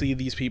cool to see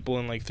these people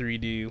in like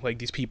 3D, like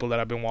these people that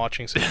I've been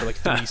watching since for like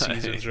 3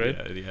 seasons, right?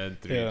 Yeah,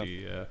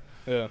 3D,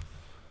 yeah.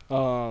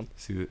 Yeah.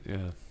 See, yeah.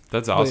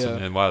 That's awesome, yeah.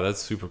 man. Wow, that's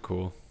super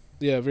cool.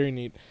 Yeah, very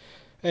neat.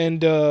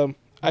 And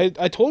I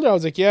told her, I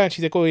was like, yeah, and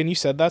she's like, oh, and you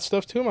said that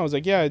stuff to him? I was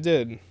like, yeah, I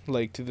did,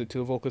 like to the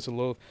vocalist of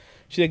Loathe.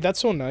 She's like, that's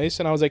so nice.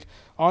 And I was like,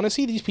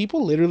 honestly, these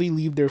people literally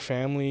leave their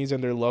families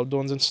and their loved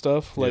ones and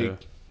stuff. Like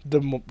Yeah.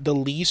 the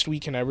least we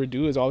can ever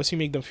do is obviously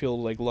make them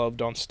feel like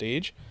loved on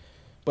stage.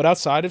 But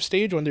outside of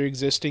stage, when they're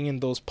existing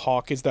in those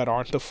pockets that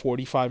aren't the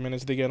 45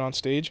 minutes they get on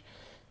stage,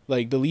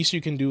 like the least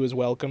you can do is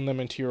welcome them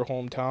into your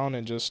hometown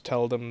and just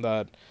tell them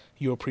that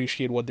you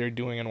appreciate what they're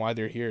doing and why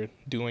they're here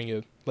doing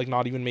it. Like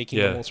not even making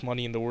Yeah. the most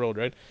money in the world,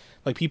 right?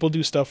 Like people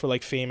do stuff for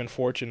like fame and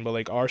fortune, but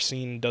like our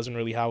scene doesn't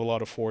really have a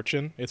lot of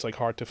fortune. It's like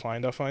hard to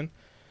find, I find.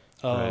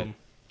 Right.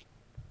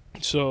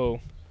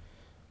 So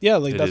yeah,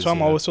 like It that's is, why I'm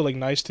yeah. always so like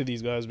nice to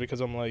these guys, because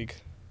I'm like,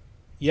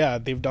 yeah,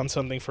 they've done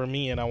something for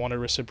me and I want to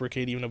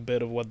reciprocate even a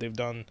bit of what they've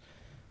done,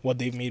 what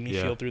they've made me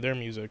Yeah. feel through their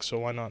music. So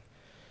why not?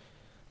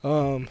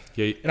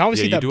 Yeah, And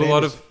obviously yeah, that you do a band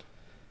lot is- of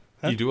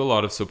Huh? you do a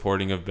lot of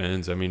supporting of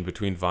bands. I mean,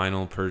 between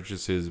vinyl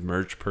purchases,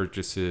 merch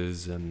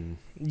purchases, and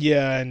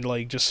Yeah, and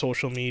like just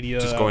social media,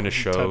 Just going to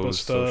type of shows,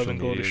 stuff, social and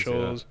go to medias, yeah.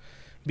 shows,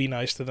 be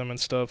nice to them and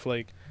stuff.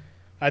 Like,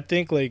 I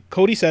think like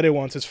Cody said it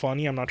once. It's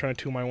funny. I'm not trying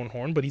to toot my own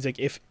horn, but he's like,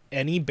 if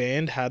any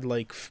band had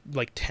like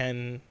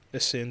 10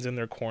 sins in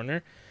their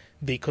corner,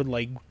 they could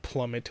like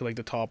plummet to like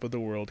the top of the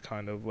world,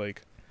 kind of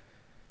like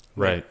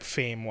right.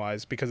 fame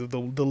wise, because of the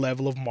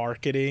level of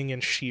marketing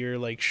and sheer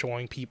like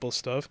showing people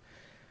stuff.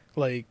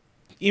 Like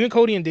even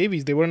Cody and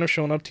Davies, they wouldn't have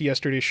shown up to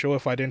yesterday's show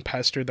if I didn't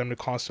pester them to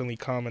constantly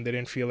come, and they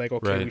didn't feel like,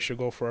 okay, Right. we should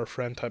go for our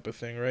friend type of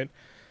thing, right?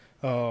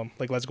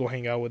 Like let's go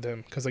hang out with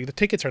him, because like the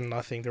tickets are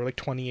nothing. They're like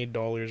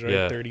 $28, right?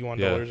 Yeah, $31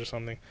 yeah. or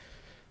something.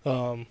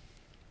 And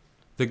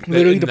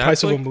Literally the price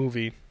that's, of like, a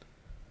movie.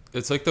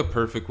 It's like the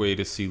perfect way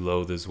to see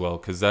Loathe as well,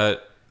 because the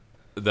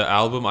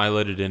album I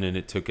Let It In and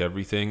It Took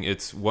Everything,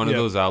 it's one of Yeah.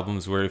 those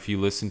albums where if you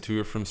listen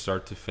to it from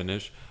start to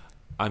finish,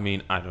 I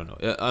mean, I don't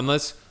know,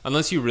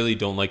 unless you really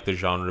don't like the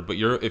genre, but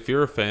if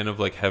you're a fan of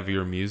like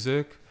heavier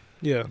music,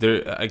 Yeah.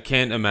 I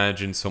can't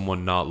imagine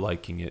someone not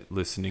liking it,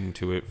 listening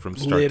to it from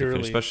start to Literally.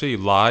 finish, especially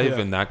live Yeah.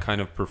 and that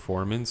kind of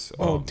performance.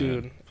 Oh, man.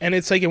 dude. And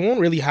it's like, it won't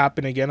really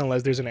happen again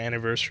unless there's an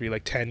anniversary,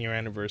 like 10-year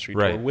anniversary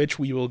tour, Right. which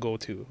we will go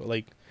to.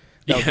 Like,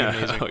 that would be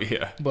amazing. Oh,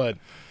 yeah. But,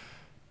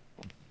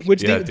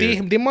 which Yeah,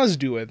 they must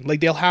do it. Like,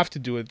 they'll have to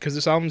do it, because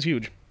this album's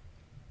huge.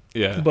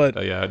 Yeah.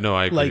 But, yeah, no,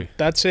 I agree. Like,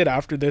 that's it.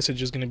 After this, it's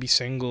just going to be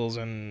singles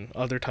and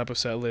other type of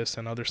set lists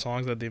and other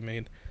songs that they've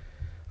made.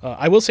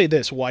 I will say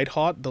this, White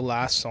Hot, the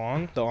last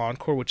song, the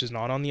encore, which is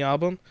not on the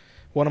album,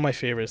 one of my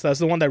favorites. That's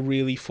the one that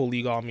really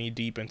fully got me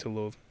deep into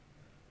Loathe.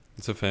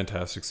 It's a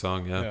fantastic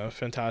song, yeah. Yeah,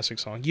 fantastic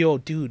song. Yo,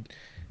 dude,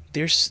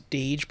 their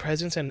stage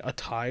presence and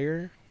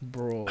attire,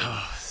 bro.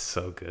 Oh,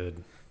 so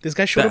good. This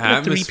guy showed The up in a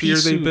atmosphere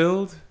three-piece they suit.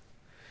 build.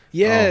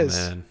 Yes.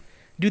 Oh, man.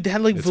 Dude, they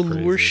had like It's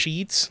velour crazy.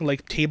 sheets,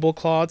 like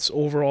tablecloths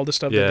over all the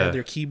stuff that they Yeah. had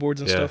their keyboards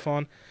and Yeah. stuff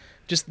on.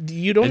 Just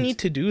you don't And- need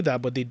to do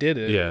that, but they did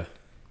it. Yeah,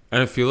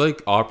 and I feel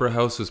like Opera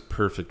House was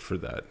perfect for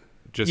that.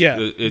 Just Yeah,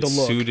 it the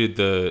look.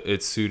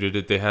 suited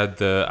it. They had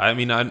the. I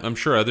mean, I'm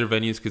sure other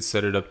venues could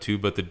set it up too,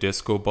 but the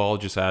disco ball,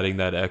 just adding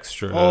that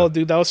extra. Oh,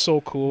 dude, that was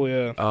so cool.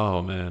 Yeah,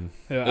 Oh man,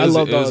 yeah. it was, I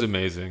love it was that.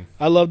 amazing.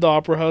 I love the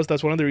Opera House.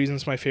 That's one of the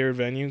reasons it's my favorite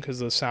venue because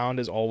the sound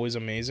is always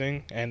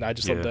amazing, and I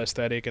just love Yeah. the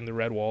aesthetic and the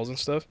red walls and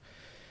stuff.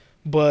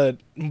 But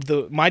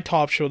my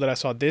top show that I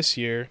saw this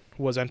year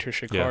was Enter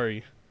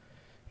Shikari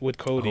with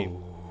Cody,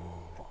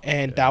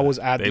 and that was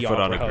at They the put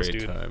on Opera a House, great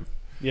dude. time.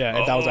 Yeah,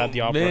 and that was at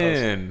the Opera House.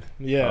 Man.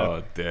 Yeah.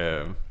 Oh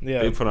damn.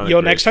 Yeah. They put on a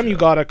Yo, great next time you show.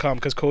 gotta come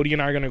because Cody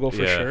and I are gonna go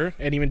for Yeah. sure.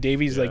 And even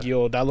Davey's like, Yeah.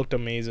 yo, that looked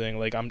amazing.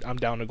 Like I'm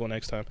down to go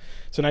next time.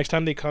 So next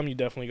time they come, you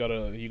definitely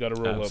gotta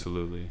roll up.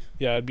 Absolutely.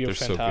 Yeah, it'd be a They're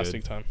so good.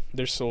 fantastic time.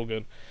 They're so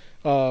good.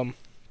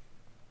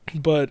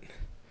 But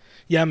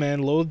yeah,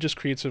 man, Loathe just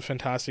creates a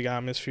fantastic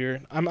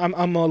atmosphere. I'm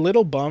a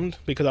little bummed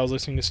because I was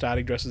listening to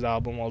Static Dress's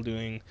album while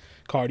doing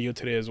cardio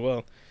today as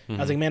well. I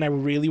was like, man, I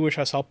really wish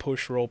I saw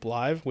Push Rope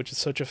live, which is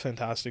such a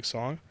fantastic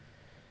song.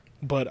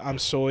 But I'm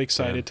so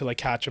excited Yeah. to like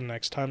catch them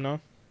next time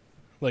now.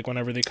 Like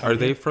whenever they come. Are here.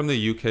 they from the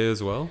UK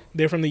as well?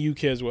 They're from the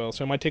UK as well,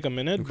 so it might take a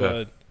minute, Okay.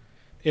 but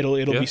it'll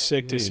Yeah. be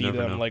sick to Yeah, you see never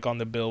them know. like on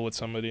the bill with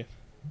somebody.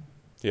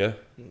 Yeah.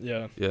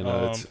 Yeah. Yeah.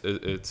 No,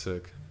 it's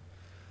sick.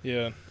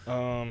 Yeah.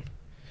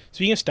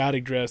 Speaking of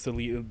Static Dress,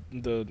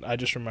 the I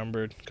just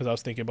remembered because I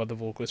was thinking about the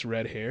vocalist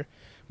red hair.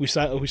 We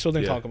still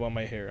didn't Yeah. talk about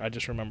my hair. I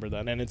just remembered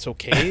that, and it's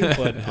okay.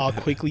 But I'll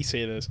quickly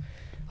say this: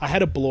 I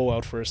had a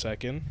blowout for a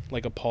second,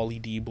 like a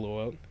Pauly D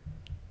blowout.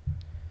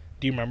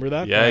 Do you remember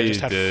that? Yeah, I you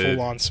just had did.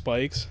 full on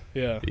spikes.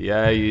 Yeah.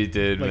 Yeah, you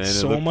did, Like man. It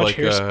so looked much like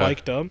hair a-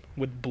 spiked up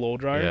with blow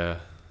dryer.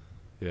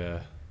 Yeah. Yeah.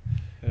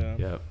 Yeah.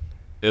 Yeah.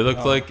 It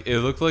looked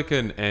Oh. like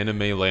an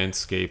anime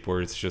landscape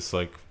where it's just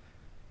like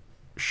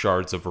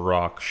shards of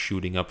rock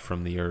shooting up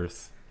from the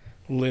earth.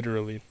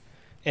 Literally.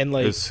 And It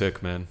like was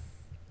sick, man.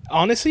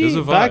 honestly, it was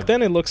a back vibe.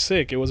 then it looked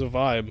sick. It was a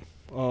vibe.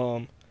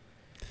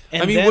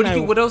 And I mean,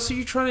 then what else are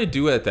you trying to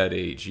do at that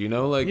age? You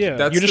know, like yeah,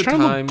 that's you're just the trying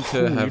time to look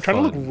cool. to have You're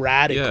trying fun. to look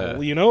radical, Yeah.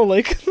 you know,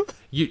 like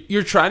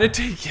You're trying to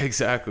take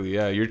exactly,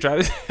 yeah. You're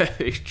trying to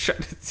you're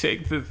trying to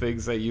take the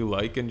things that you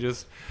like and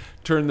just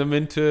turn them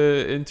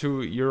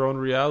into your own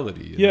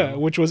reality. you yeah, know?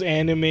 which was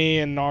anime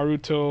and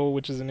Naruto,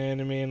 which is an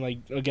anime, and like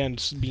again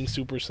being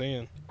Super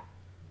Saiyan.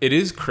 It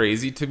is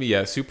crazy to me,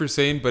 yeah, Super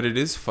Saiyan, but it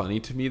is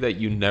funny to me that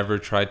you never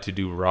tried to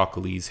do Rock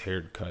Lee's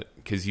haircut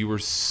because you were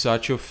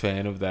such a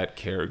fan of that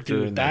character.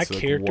 Dude, and that that's,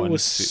 like, character one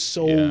was si-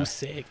 so yeah.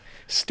 sick.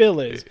 Still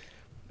is.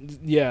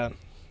 Yeah.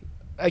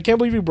 I can't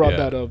believe you brought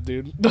Yeah. that up,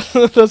 dude.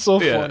 That's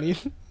so Yeah. funny.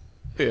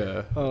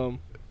 Yeah.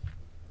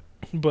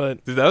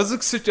 But Dude, that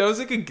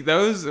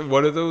was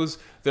one of those.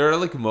 There are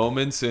like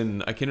moments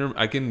in I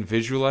can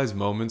visualize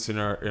moments in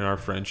our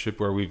friendship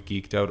where we've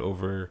geeked out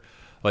over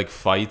like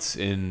fights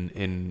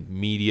in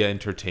media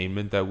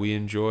entertainment that we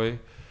enjoy,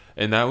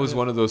 and that was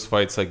one of those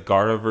fights like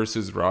Gara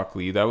versus Rock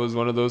Lee. That was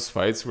one of those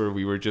fights where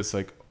we were just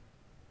like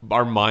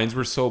our minds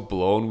were so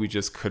blown we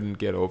just couldn't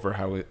get over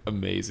how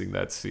amazing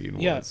that scene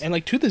yeah, was. and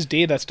like to this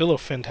day, that's still a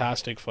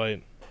fantastic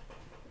fight.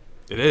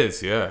 It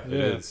is, yeah, it Yeah.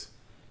 is.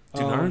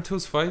 Dude,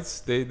 Naruto's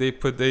fights they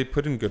put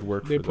in good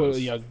work. They for put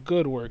those. yeah,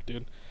 good work,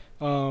 dude.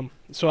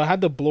 So I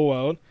had the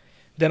blowout.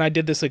 Then I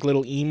did this like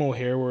little emo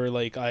hair where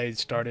like I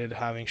started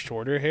having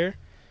shorter hair,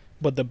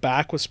 but the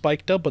back was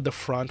spiked up, but the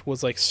front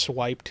was like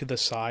swiped to the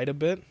side a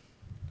bit.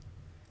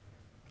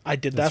 I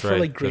did that That's for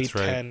right, like grade that's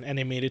right. 10 and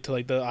it made it to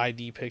like the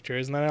ID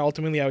pictures, and then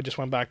ultimately I just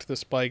went back to the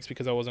spikes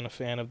because I wasn't a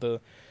fan of the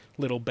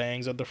little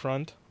bangs at the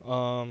front.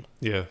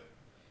 Yeah.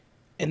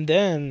 And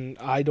then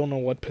I don't know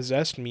what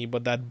possessed me,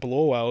 but that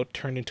blowout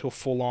turned into a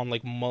full on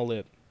like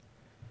mullet.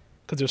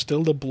 Because there's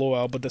still the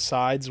blowout, but the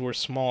sides were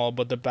small,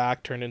 but the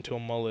back turned into a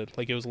mullet,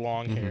 like it was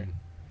long hair.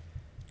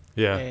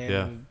 Yeah, And,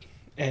 yeah.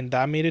 And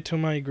that made it to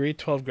my grade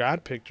 12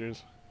 grad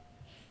pictures.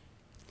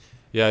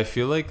 Yeah, I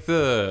feel like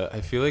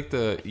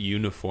the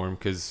uniform,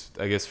 because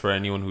I guess for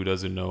anyone who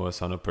doesn't know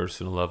us on a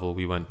personal level,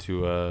 we went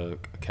to a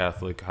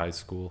Catholic high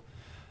school.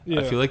 Yeah.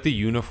 I feel like the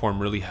uniform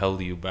really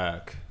held you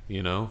back,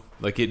 you know?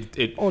 Like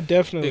it Oh,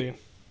 definitely.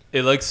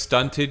 it like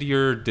stunted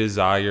your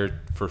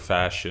desire for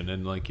fashion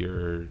and like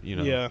your, you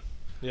know. Yeah.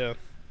 Yeah.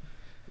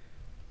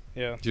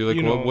 Yeah. You're like,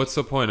 You know, what's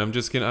the point? I'm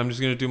just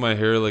gonna do my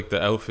hair like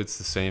the outfit's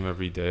the same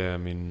every day. I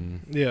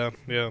mean, Yeah,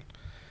 yeah.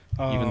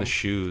 even the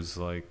shoes,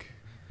 like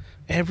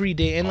Every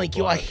day, and all like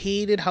yo, I black.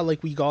 hated how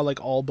like we got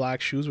like all black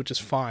shoes, which is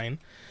fine,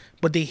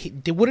 but they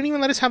wouldn't even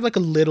let us have like a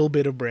little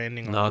bit of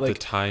branding on. not Like, the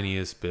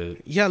tiniest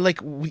bit. yeah, like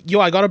yo,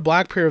 I got a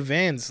black pair of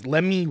Vans.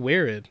 Let me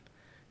wear it.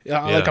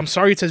 Like Yeah. I'm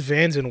sorry it says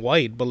Vans in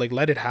white, but like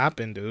let it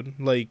happen, dude.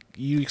 Like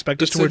you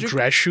expect us It's to wear such a-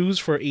 dress shoes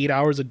for 8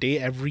 hours a day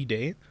every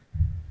day?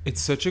 It's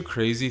such a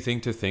crazy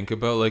thing to think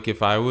about. Like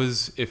if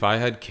I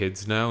had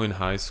kids now in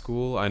high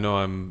school, I know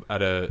I'm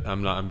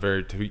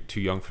very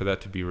too young for that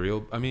to be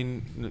real. I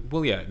mean,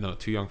 well, yeah, no,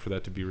 too young for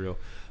that to be real.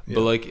 Yeah.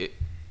 But like,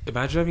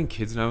 imagine having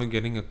kids now and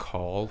getting a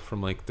call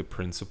from like the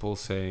principal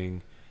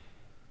saying,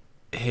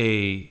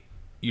 "Hey,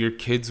 your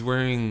kid's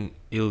wearing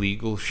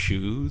illegal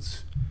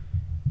shoes.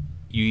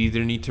 you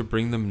either need to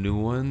bring them new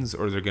ones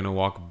or they're gonna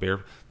walk bare.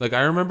 Like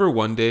I remember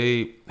one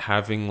day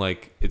having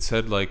like it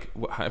said like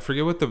I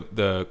forget what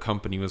the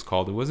company was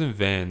called. It wasn't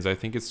Vans. I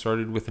think it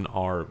started with an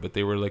R, but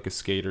they were like a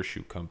skater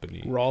shoe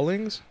company.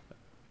 Rawlings,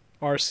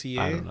 RCA.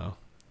 I don't know.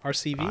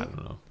 RCV. I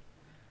don't know.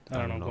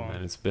 I don't know,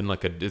 man. It's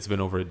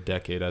been over a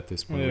decade at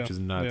this point, Yeah, which is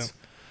nuts.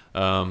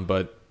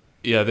 But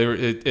yeah,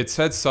 it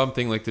said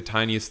something like the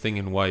tiniest thing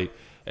in white,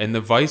 and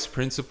the vice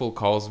principal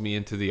calls me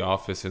into the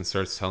office and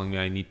starts telling me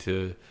I need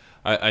to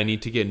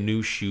get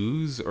new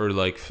shoes or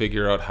like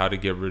figure out how to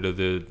get rid of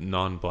the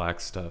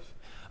non-black stuff.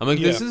 I'm like,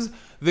 this is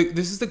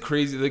the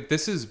crazy, like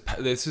this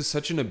is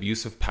such an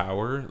abuse of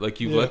power. Like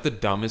you've let the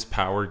dumbest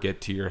power get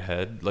to your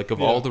head. Like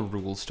of all the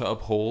rules to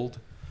uphold.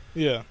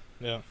 Yeah.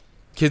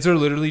 Kids are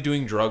literally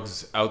doing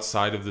drugs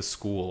outside of the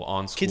school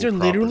on school Kids are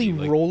property. literally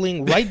Like,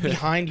 rolling right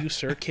behind you,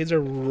 sir. Kids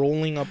are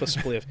rolling up a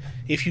spliff.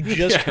 If you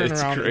just turn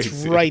it's around, it's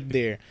crazy. right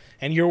there.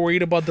 And you're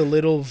worried about the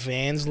little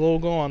Vans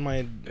logo on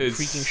my it's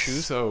freaking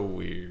shoes. so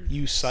weird.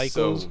 You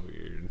psychos. So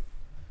weird.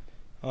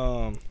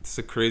 Um, It's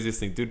the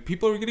craziest thing, dude.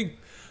 People are getting,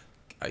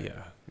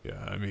 yeah.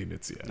 I mean,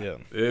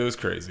 it was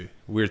crazy.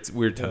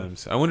 Weird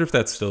times. I wonder if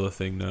that's still a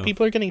thing now.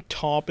 people are getting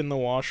top in the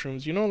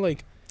washrooms. You know,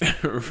 like,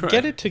 Right.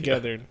 get it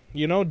together.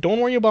 You know, don't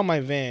worry about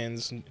my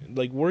Vans.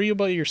 Like, worry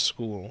about your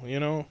school. You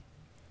know.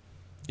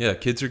 Yeah,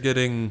 kids are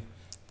getting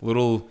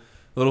little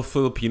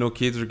Filipino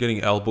kids are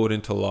getting elbowed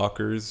into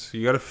lockers.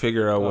 You got to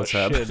figure out what's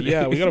happening.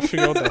 Yeah, we gotta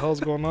figure out what the hell's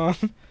going on.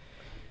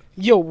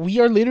 Yo, we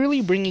are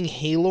literally bringing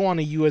Halo on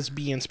a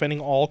USB and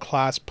spending all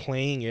class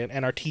playing it,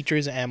 and our teacher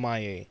is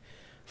MIA.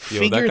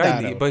 Figure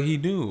that out. But he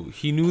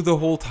knew the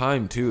whole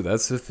time too.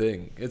 That's the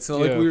thing. It's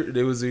not like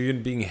it was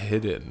even being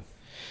hidden.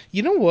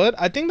 You know what?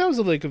 I think that was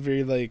like a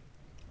very like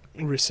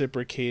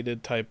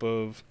reciprocated type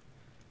of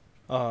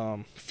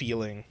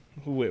feeling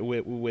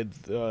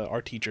with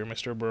our teacher,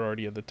 Mr.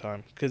 Berardi, at the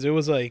time, because it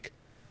was like,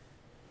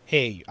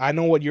 hey, I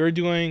know what you're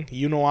doing.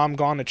 You know I'm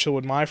gone to chill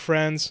with my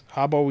friends.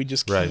 How about we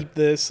just keep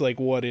this like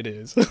what it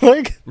is?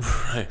 Like,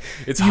 right.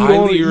 It's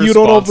highly irresponsible. You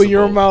don't open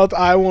your mouth,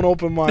 I won't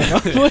open my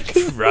mouth. Like,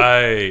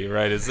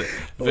 right. It's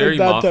very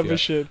like that mafia. type of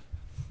shit.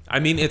 I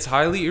mean, it's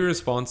highly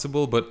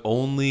irresponsible, but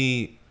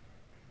only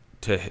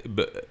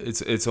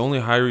it's only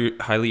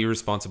highly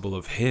irresponsible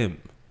of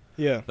him.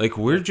 Yeah. Like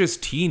we're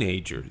just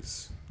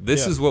teenagers.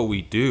 This is what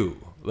we do.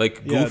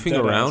 Like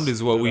goofing around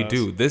is what we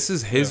do. This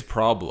is his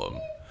problem.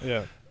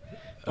 Yeah.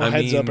 Well,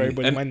 heads up,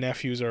 everybody. My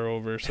nephews are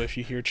over, so if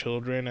you hear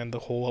children and the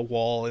whole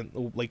wall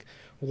and like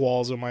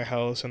walls of my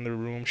house and the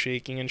room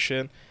shaking and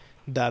shit,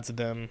 that's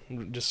them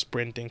just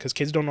sprinting. Because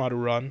kids don't know how to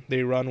run.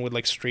 They run with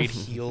like straight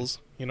heels.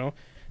 You know,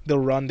 they'll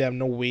run. They have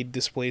no weight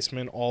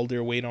displacement. All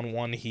their weight on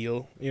one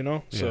heel. You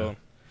know. So,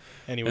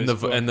 anyways,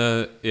 and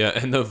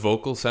the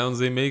vocal sounds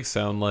they make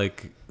sound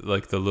like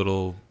the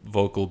little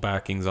vocal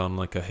backings on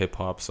like a hip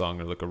hop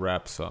song or like a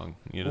rap song.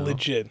 You know,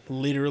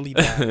 literally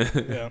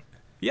that.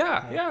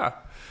 Yeah. Yeah.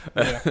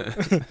 But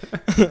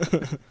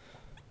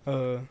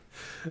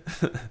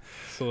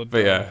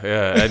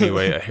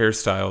anyway,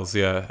 hairstyles.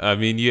 I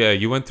mean,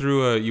 you went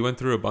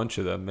through a bunch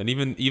of them, and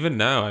even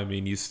now, I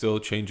mean, you still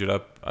change it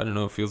up. I don't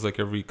know, it feels like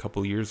every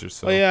couple years or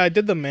so. Oh yeah, I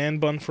did the man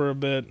bun for a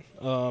bit.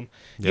 I'll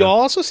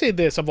also say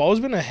this: I've always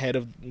been ahead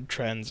of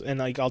trends, and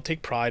like I'll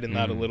take pride in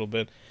that a little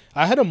bit.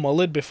 I had a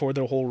mullet before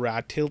the whole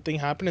rat tail thing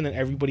happened, and then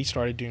everybody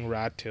started doing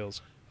rat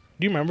tails.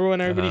 Do you remember when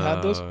everybody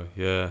had those?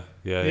 Yeah.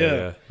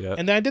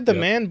 And then I did the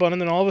man bun,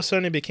 and then all of a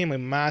sudden it became a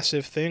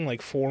massive thing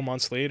like 4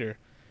 months later.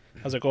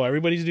 I was like, oh,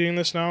 everybody's doing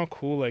this now?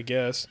 Cool, I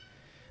guess.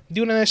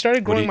 Dude, and I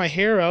started growing my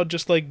hair out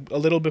just like a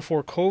little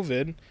before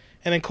COVID.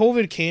 And then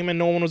COVID came and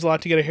no one was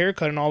allowed to get a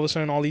haircut, and all of a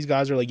sudden all these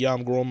guys are like, yeah,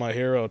 I'm growing my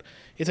hair out.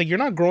 It's like, you're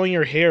not growing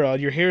your hair out.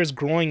 Your hair is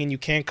growing and you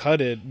can't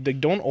cut it.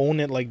 Like, don't own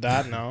it like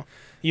that now.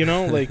 You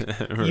know, like,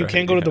 you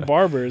can't go to the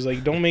barbers.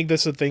 Like, don't make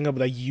this a thing of,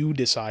 like, you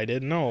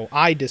decided. No,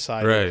 I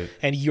decided. Right.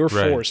 And you're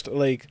forced.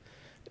 Like...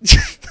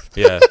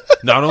 Yeah.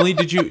 Not only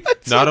did you...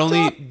 not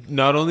only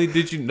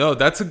did you... No,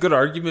 that's a good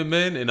argument,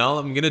 man. And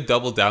I'm going to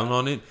double down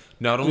on it.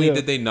 Not only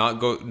did they not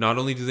go... Not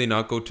only do they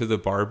not go to the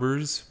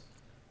barbers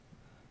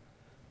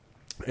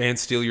and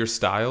steal your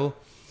style,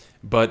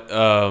 but...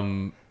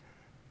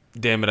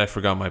 damn it, I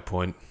forgot my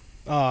point.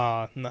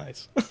 Ah,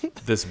 nice.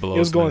 This blows. It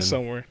was going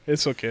somewhere.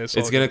 It's okay.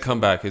 It's gonna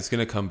come back. It's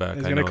gonna come back.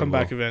 It's gonna come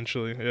back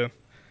eventually.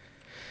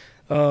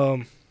 Yeah.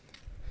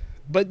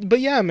 But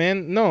yeah,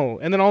 man. No.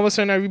 And then all of a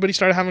sudden, everybody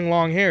started having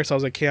long hair. So I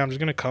was like, "Okay, I'm just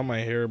gonna cut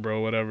my hair,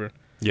 bro. Whatever."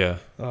 Yeah.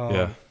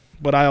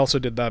 But I also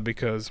did that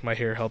because my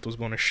hair health was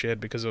going to shit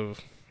because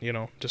of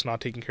just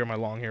not taking care of my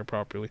long hair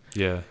properly.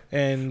 Yeah.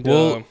 And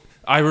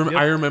I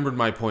remembered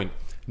my point.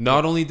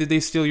 Not only did they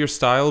steal your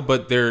style,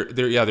 but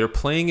they're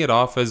playing it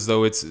off as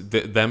though it's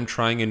them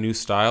trying a new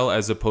style,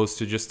 as opposed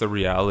to just the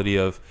reality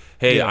of,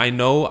 hey, I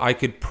know I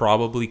could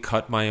probably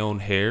cut my own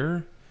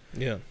hair,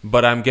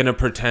 but I'm gonna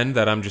pretend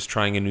that I'm just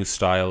trying a new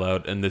style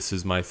out, and this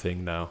is my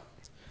thing now.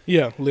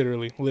 Yeah,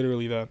 literally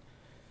that.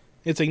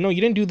 It's like, no, you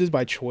didn't do this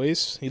by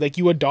choice. Like,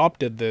 you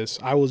adopted this.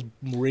 I was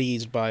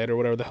raised by it, or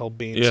whatever the hell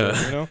Bane said,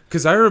 you know?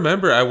 Because I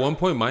remember at one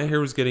point my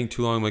hair was getting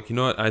too long. I'm like, you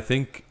know what? I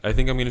think I'm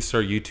gonna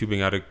start YouTubing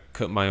how to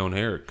cut my own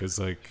hair because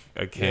like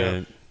I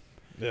can't.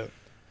 Yeah.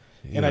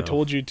 And I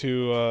told you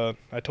to.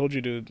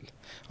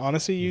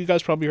 Honestly, you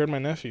guys probably heard my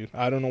nephew.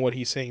 I don't know what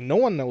he's saying. No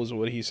one knows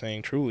what he's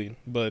saying truly,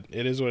 but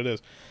it is what it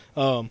is.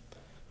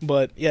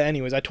 But yeah.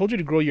 Anyways, I told you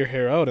to grow your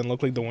hair out and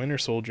look like the Winter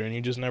Soldier, and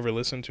you just never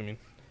listened to me.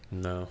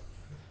 No.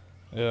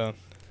 Yeah.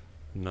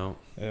 No.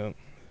 Yeah.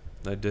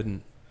 I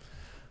didn't.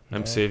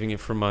 I'm No. saving it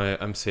for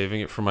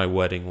my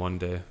wedding one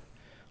day.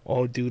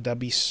 Oh, dude, that'd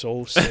be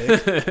so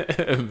sick.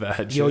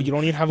 Imagine. Yo, you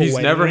don't even have a He's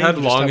wedding never ring, had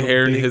you just long have a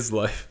hair in big- his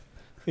life.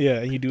 Yeah,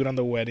 and you do it on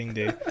the wedding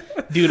day.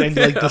 Dude, and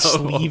like the Oh.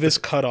 sleeve is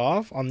cut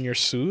off on your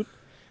suit,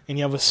 and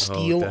you have a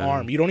steel damn.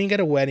 arm. You don't even get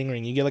a wedding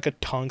ring. You get like a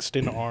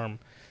tungsten arm.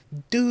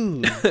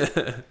 Dude,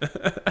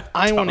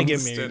 I want to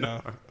get married Tungsten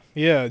now. arm.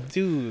 Yeah,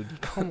 dude,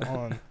 come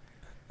on.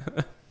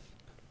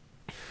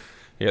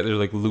 Yeah, they're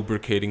like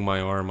lubricating my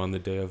arm on the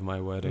day of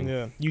my wedding.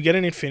 Yeah, you get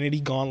an Infinity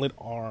Gauntlet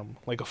arm,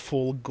 like a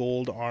full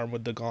gold arm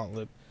with the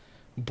gauntlet.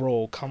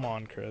 Bro, come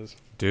on, Chris.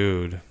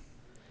 Dude,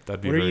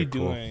 that'd be What are very you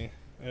cool. doing?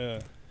 Yeah.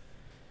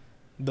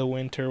 The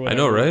winter. I Whatever.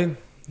 know, right?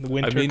 The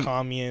winter mean-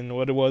 commune.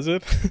 What was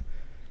it?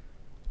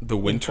 The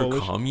Winter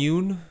Polish?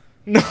 Commune?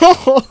 No.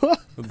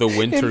 The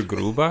Winter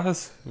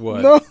Grubas?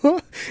 What?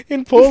 No,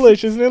 in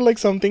Polish, isn't it like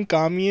something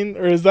commune,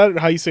 or is that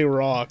how you say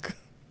rock?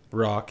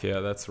 Rock, yeah,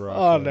 that's rock.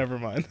 Oh, yeah. never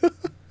mind.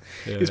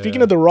 Yeah, Speaking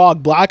yeah. of the Rock,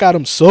 Black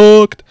Adam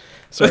sucked.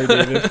 Sorry,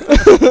 David.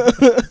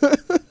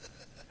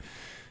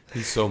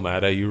 He's so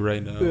mad at you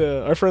right now.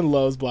 Yeah, our friend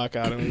loves Black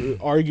Adam.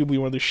 Arguably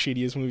one of the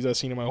shittiest movies I've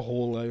seen in my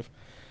whole life.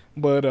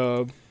 But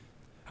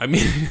I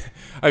mean,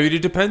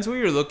 it depends what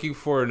you're looking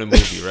for in a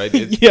movie, right?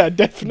 It's yeah,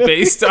 definitely.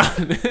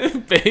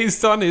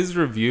 based on his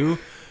review,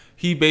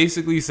 he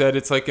basically said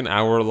it's like an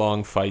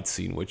hour-long fight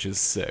scene, which is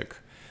sick.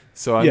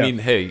 So I Yeah. mean,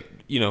 hey,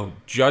 you know,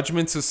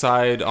 judgments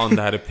aside on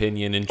that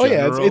opinion in Oh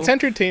general. yeah, it's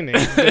entertaining,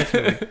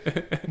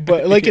 definitely.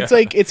 But like it's Yeah.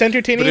 like it's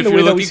entertaining But in if the way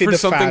you're that we looking say for the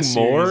something Fast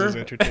more- series is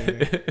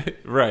entertaining.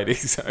 Right,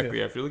 exactly.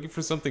 Yeah. If you're looking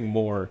for something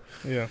more,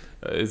 Yeah.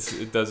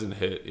 it doesn't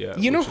hit. Yeah.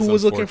 You know which who is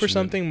was looking for unfortunate.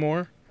 something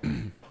more?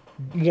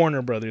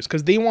 Warner Brothers,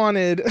 because they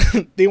wanted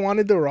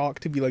The Rock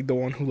to be like the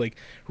one who like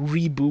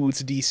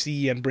reboots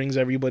DC and brings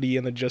everybody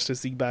in the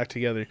Justice League back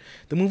together.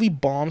 The movie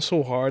bombed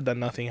so hard that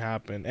nothing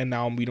happened, and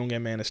now we don't get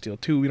Man of Steel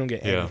 2. We don't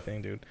get Yeah.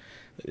 anything, dude.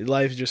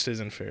 Life just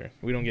isn't fair.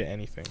 We don't get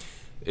anything.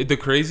 The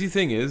crazy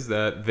thing is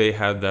that they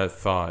had that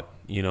thought,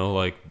 you know,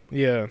 like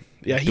Yeah,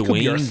 he could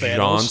be our Dwayne Thanos.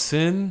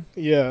 Johnson.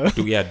 Yeah,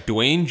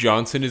 Dwayne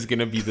Johnson is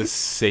gonna be the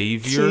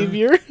savior,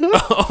 savior.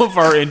 of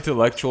our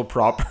intellectual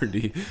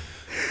property.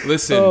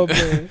 Listen, Oh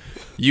man.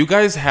 you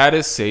guys had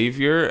a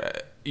savior,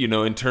 you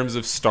know, in terms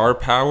of star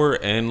power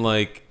and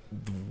like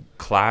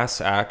class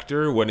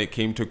actor when it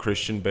came to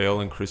Christian Bale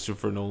and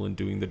Christopher Nolan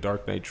doing the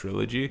Dark Knight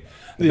trilogy.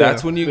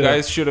 That's when you yeah.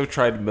 guys should have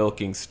tried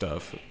milking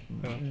stuff.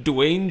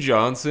 Dwayne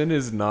Johnson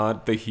is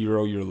not the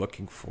hero you're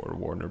looking for,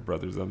 Warner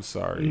Brothers. I'm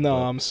sorry. No,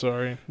 but- I'm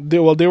sorry. They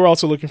were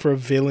also looking for a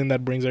villain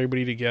that brings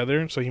everybody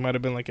together, so he might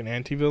have been like an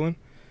anti-villain.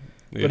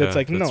 But Yeah, it's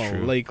like, that's no,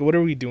 true. like, what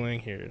are we doing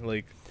here?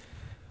 Like,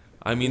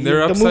 I mean, they're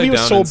the upside movie was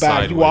down so and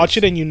bad. You watch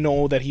it sideways. and you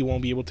know that he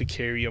won't be able to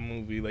carry a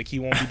movie. Like, he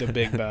won't be the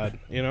big bad.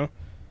 You know?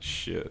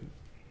 Shit.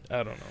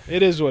 I don't know.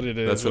 It is what it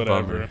is. That's a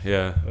whatever. bummer.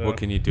 Yeah. Yeah. What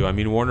can you do? I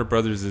mean, Warner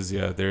Brothers is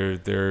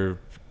they're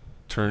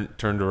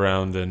turned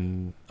around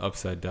and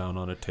upside down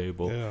on a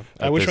table. Yeah.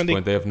 At I wish this when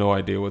point, they have no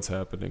idea what's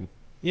happening.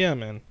 Yeah,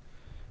 man.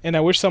 And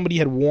I wish somebody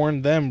had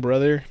warned them,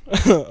 brother,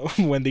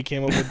 when they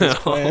came up with this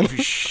plan. Oh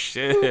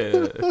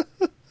shit!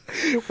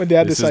 When they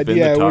had This this has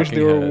been idea, the I wish they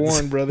Talking were Heads.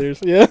 warned, brothers.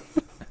 Yeah.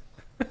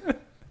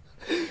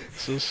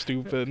 So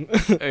stupid.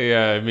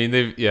 Yeah, I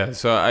mean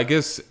So I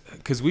guess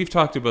because we've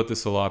talked about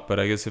this a lot, but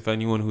I guess if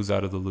anyone who's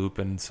out of the loop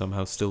and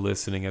somehow still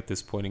listening at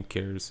this point and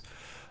cares,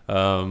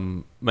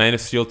 Man of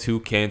Steel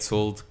 2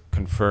 canceled,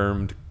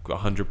 confirmed,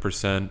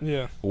 100%.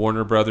 Yeah.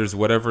 Warner Brothers,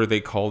 whatever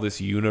they call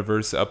this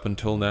universe up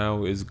until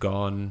now, is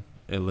gone,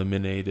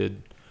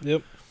 eliminated.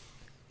 Yep.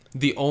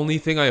 The only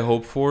thing I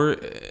hope for,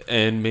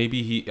 and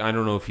maybe I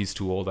don't know if he's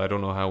too old. I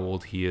don't know how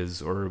old he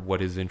is or what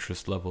his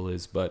interest level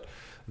is, but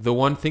the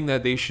one thing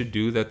that they should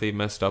do that they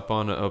messed up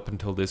on up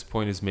until this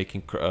point is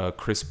making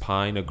Chris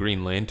Pine a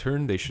Green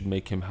Lantern. They should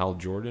make him Hal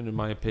Jordan, in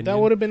my opinion. That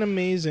would have been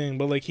amazing,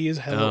 but like he is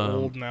hella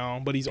old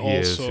now. But he's He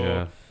is, also,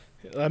 yeah.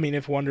 I mean,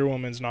 if Wonder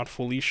Woman's not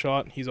fully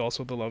shot, he's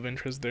also the love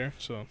interest there.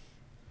 So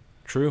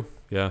True.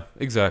 Yeah.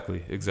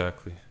 Exactly.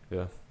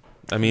 Yeah.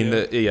 I mean,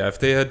 Yeah. if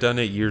they had done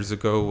it years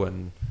ago,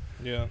 and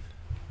yeah,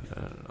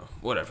 I don't know,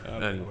 whatever. I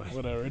don't Anyway, know.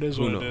 Whatever it is,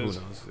 who what knows? it is.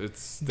 Who knows?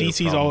 It's their DC's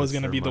problem, always it's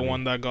gonna their be the money.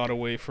 one that got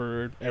away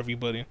for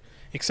everybody,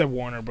 except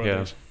Warner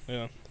Brothers.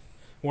 Yeah,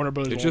 Warner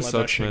Brothers It won't just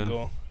let that sucks, shit man.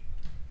 go.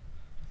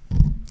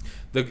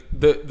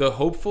 The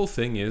hopeful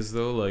thing is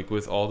though, like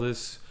with all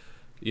this,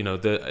 you know,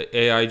 the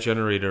AI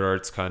generated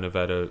art's kind of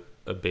at a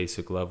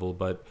basic level,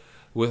 but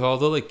with all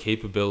the like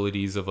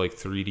capabilities of like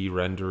 3D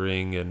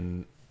rendering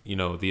and, you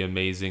know, the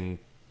amazing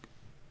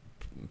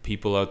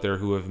people out there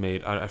who have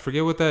made, I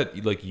forget what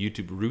that, like,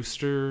 YouTube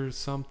Rooster or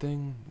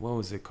something. What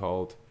was it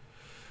called?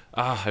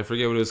 I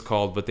forget what it was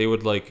called, but they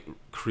would like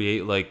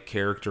create like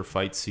character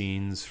fight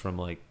scenes from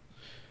like,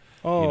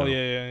 Oh, you know,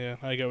 yeah.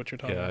 I get what you're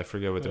talking yeah, I about.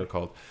 forget what they're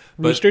called.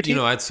 Rooster But Teeth? you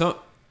know, at some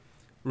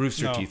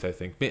Rooster No. Teeth, I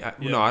think. Yeah.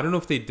 No, I don't know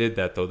if they did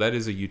that though. That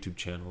is a YouTube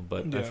channel,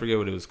 but I Yeah. forget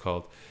what it was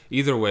called.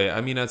 Either way, I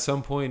mean, at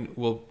some point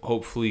we'll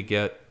hopefully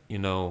get, you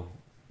know,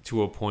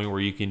 to a point where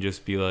you can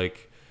just be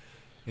like,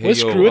 hey, Was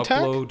Screw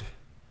Attack? upload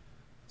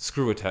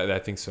Screw Attack. I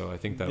think so. I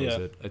think that was Yeah.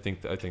 it. I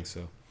think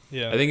so.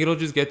 Yeah. I think it'll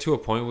just get to a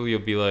point where you'll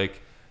be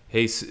like,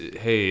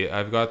 hey,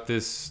 I've got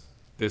this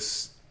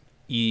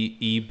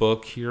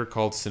ebook here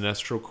called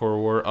Sinestro Core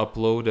War.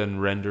 Upload and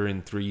render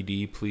in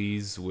 3D,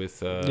 please,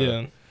 with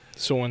yeah.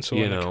 So and so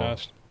you in the know,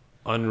 cast.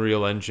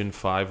 Unreal Engine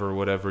 5 or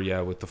whatever.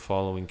 Yeah, with the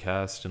following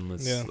cast, and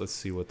Yeah. let's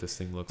see what this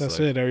thing looks That's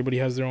like. it. Everybody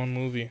has their own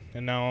movie,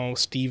 and now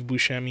Steve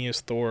Buscemi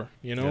is Thor.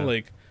 You know, Yeah.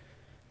 like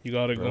you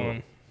gotta Bro. go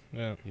on.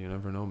 Yeah. You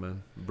never know,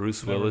 man.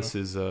 Bruce Never Willis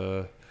is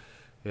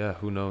yeah,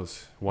 who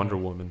knows? Wonder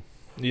Woman.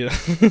 Yeah.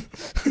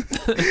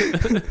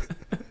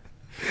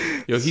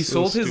 Yo, he So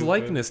sold his stupid.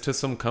 likeness to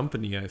some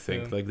company, I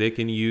think. Yeah. Like they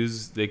can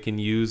use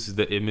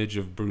the image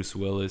of Bruce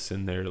Willis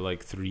in their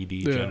like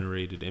 3D Yeah.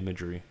 generated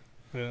imagery.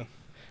 Yeah.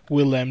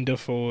 Willem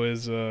Dafoe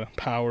is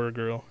Power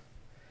Girl.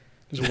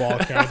 Just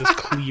walking around with his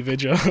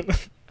cleavage up.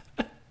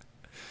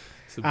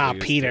 It's the Ah,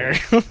 biggest Peter.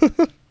 deal.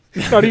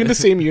 Not even the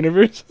same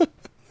universe.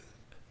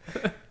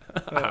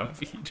 Ah,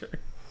 Peter.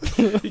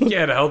 You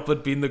can't help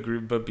but be the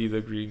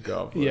Green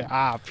Goblin.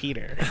 Yeah,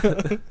 Peter.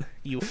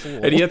 You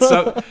fool. And yet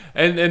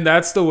and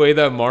that's the way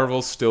that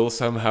Marvel still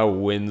somehow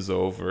wins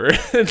over.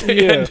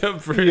 They Yeah. end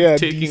up Yeah,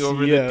 taking DC,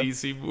 over yeah. the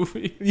DC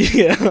movie.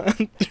 Yeah,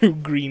 through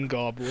Green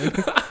Goblin.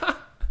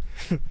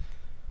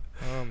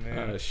 Oh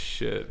man. Ah,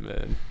 shit,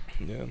 man.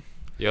 Yeah.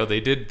 Yo, they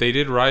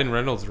did Ryan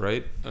Reynolds,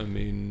 right? I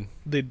mean,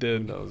 They who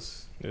did.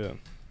 knows? Yeah.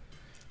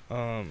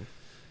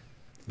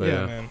 But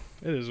Yeah, man.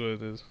 It is what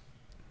it is.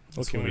 What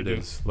That's can what we it do?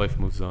 is. Life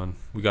moves on.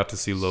 We got to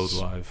see Load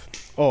live.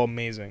 Oh,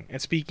 amazing.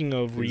 And speaking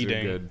of These are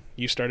reading, good.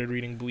 you started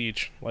reading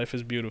Bleach. Life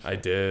is beautiful. I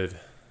did.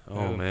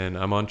 Oh Yeah. man,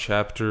 I'm on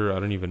chapter, I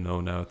don't even know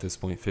now at this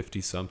point,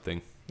 50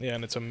 something. Yeah,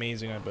 and it's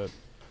amazing, I bet.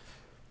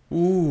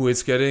 Ooh,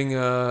 it's getting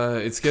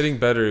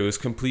better. It was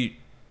complete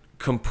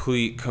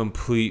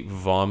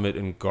vomit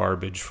and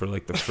garbage for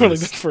like the For like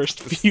the first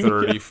first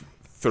few.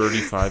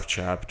 35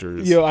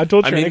 chapters. Yo, I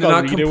told I Trinick mean, I'll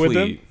not read it with him.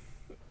 complete.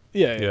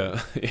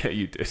 Yeah. Yeah,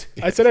 you did.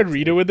 I said I'd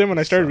read it with him, and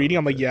I started reading.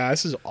 I'm like, yeah,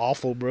 this is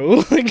awful,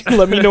 bro. Like,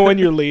 let me know when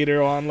you're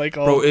later on. Like,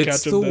 I'll Bro,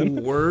 it's catch up the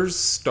then.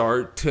 worst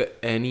start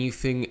to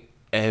anything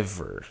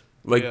ever.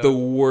 Like Yeah. the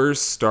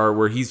worst start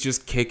where he's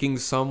just kicking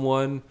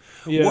someone.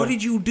 Yeah. What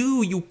did you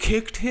do? You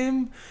kicked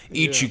him?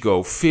 Yeah.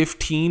 Ichigo,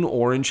 15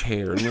 orange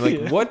hair. And you're like,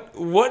 Yeah.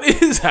 what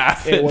is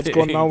happening? Hey, what's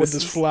going on with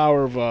this is-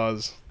 flower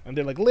vase? And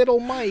they're like,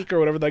 Little Mike, or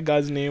whatever that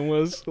guy's name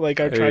was.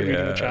 Like, I tried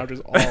reading the Yeah. chapters.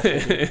 Awful.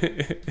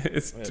 Dude.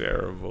 It's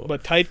terrible.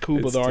 But Tite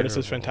Kubo, It's the artist,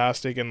 is terrible.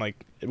 fantastic. And, like,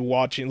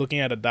 looking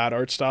at that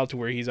art style to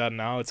where he's at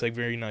now, it's, like,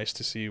 very nice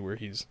to see where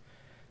he's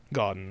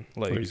gotten.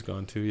 Like, Where he's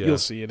gone to, yeah. you'll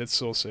see it. It's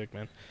so sick,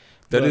 man.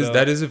 That But, is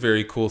that is a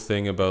very cool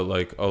thing about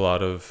like a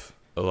lot of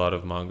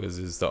mangas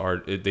is the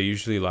art. They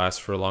usually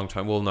last for a long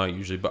time. Well, not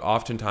usually, but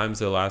oftentimes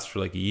they last for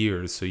like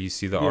years. So you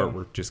see the Yeah.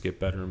 artwork just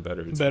get better and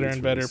better. It's better it's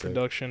and really better sick.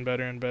 production,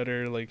 better and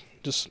better. Like,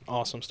 just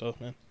awesome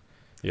stuff, man.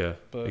 Yeah,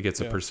 But, it gets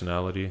a yeah.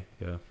 personality.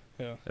 Yeah,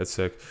 Yeah. that's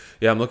sick.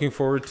 Yeah, I'm looking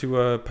forward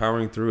to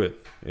powering through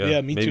it.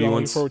 Yeah, me maybe too. I'm looking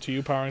once. forward to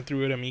you powering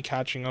through it and me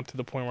catching up to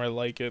the point where I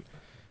like it,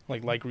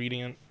 like reading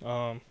it.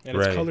 And it's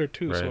Right, colored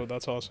too, so right.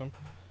 that's awesome.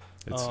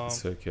 It's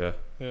sick. Yeah.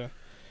 Yeah.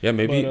 Yeah,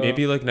 maybe But,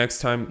 maybe like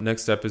next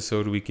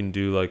episode we can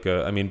do like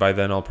a. I mean, by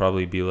then I'll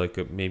probably be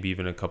like maybe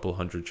even a couple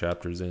hundred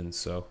chapters in,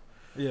 so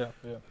Yeah,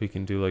 yeah, we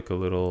can do like a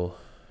little,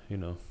 you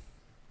know,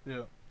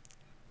 yeah,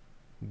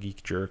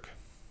 geek jerk.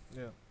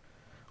 yeah.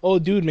 Oh,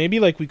 dude,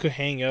 maybe like we could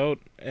hang out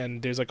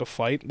and there's like a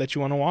fight that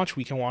you want to watch.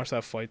 We can watch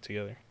that fight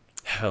together.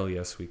 Hell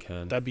yes, we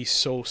can. That'd be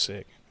so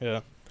sick. Yeah.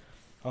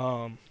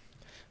 But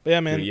yeah,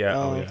 man. Yeah.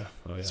 Oh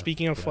yeah.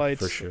 Speaking of Yeah,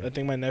 fights, for sure. I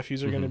think my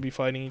nephews are going to Mhm. be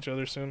fighting each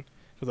other soon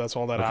because that's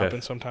all that Okay.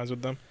 happens sometimes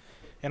with them.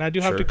 And I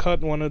do have to Sure.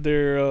 cut one of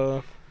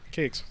their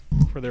cakes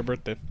for their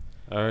birthday.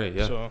 All right.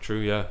 Yeah. So, True.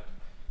 Yeah.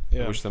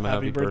 Yeah. Wish them a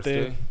happy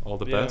birthday. All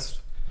the Yeah.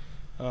 best.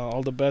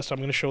 All the best. I'm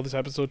going to show this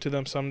episode to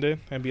them someday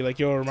and be like,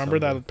 yo, remember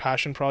Someday. that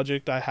passion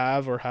project I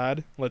have or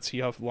had? Let's see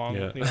how long,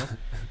 Yeah. you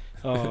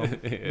know.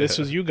 This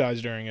was you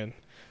guys during it.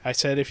 I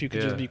said if you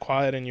could just Yeah. be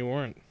quiet and you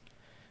weren't.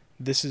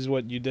 This is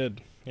what you did,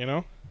 you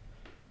know?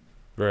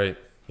 Right.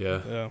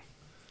 Yeah. Yeah.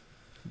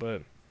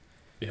 But,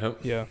 Yep.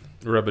 yeah.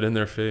 Rub it in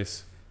their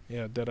face.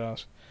 Yeah, dead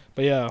ass.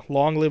 But yeah,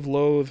 long live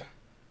Loathe.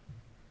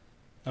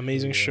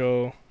 Amazing Yeah.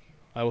 show.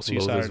 I will see you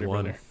Loathe is Saturday,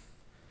 one. brother.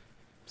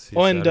 See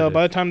you Oh, and Saturday.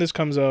 by the time this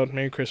comes out,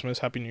 Merry Christmas,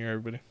 Happy New Year,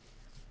 everybody.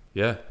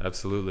 Yeah.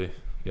 Absolutely.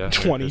 Yeah. Merry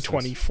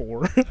 2024.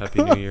 Christmas.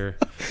 Happy New Year.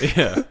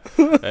 Yeah.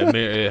 And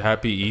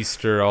happy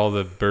Easter. All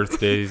the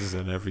birthdays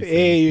and everything.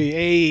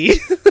 Hey.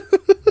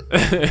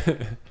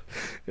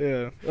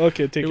 Yeah.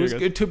 Okay, take It care, was guys.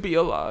 good to be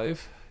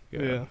alive.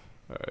 Yeah. All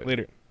right.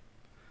 Later.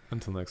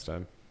 Until next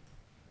time.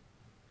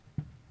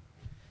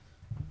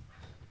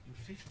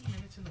 50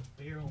 minutes in the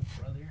barrel,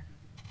 brother.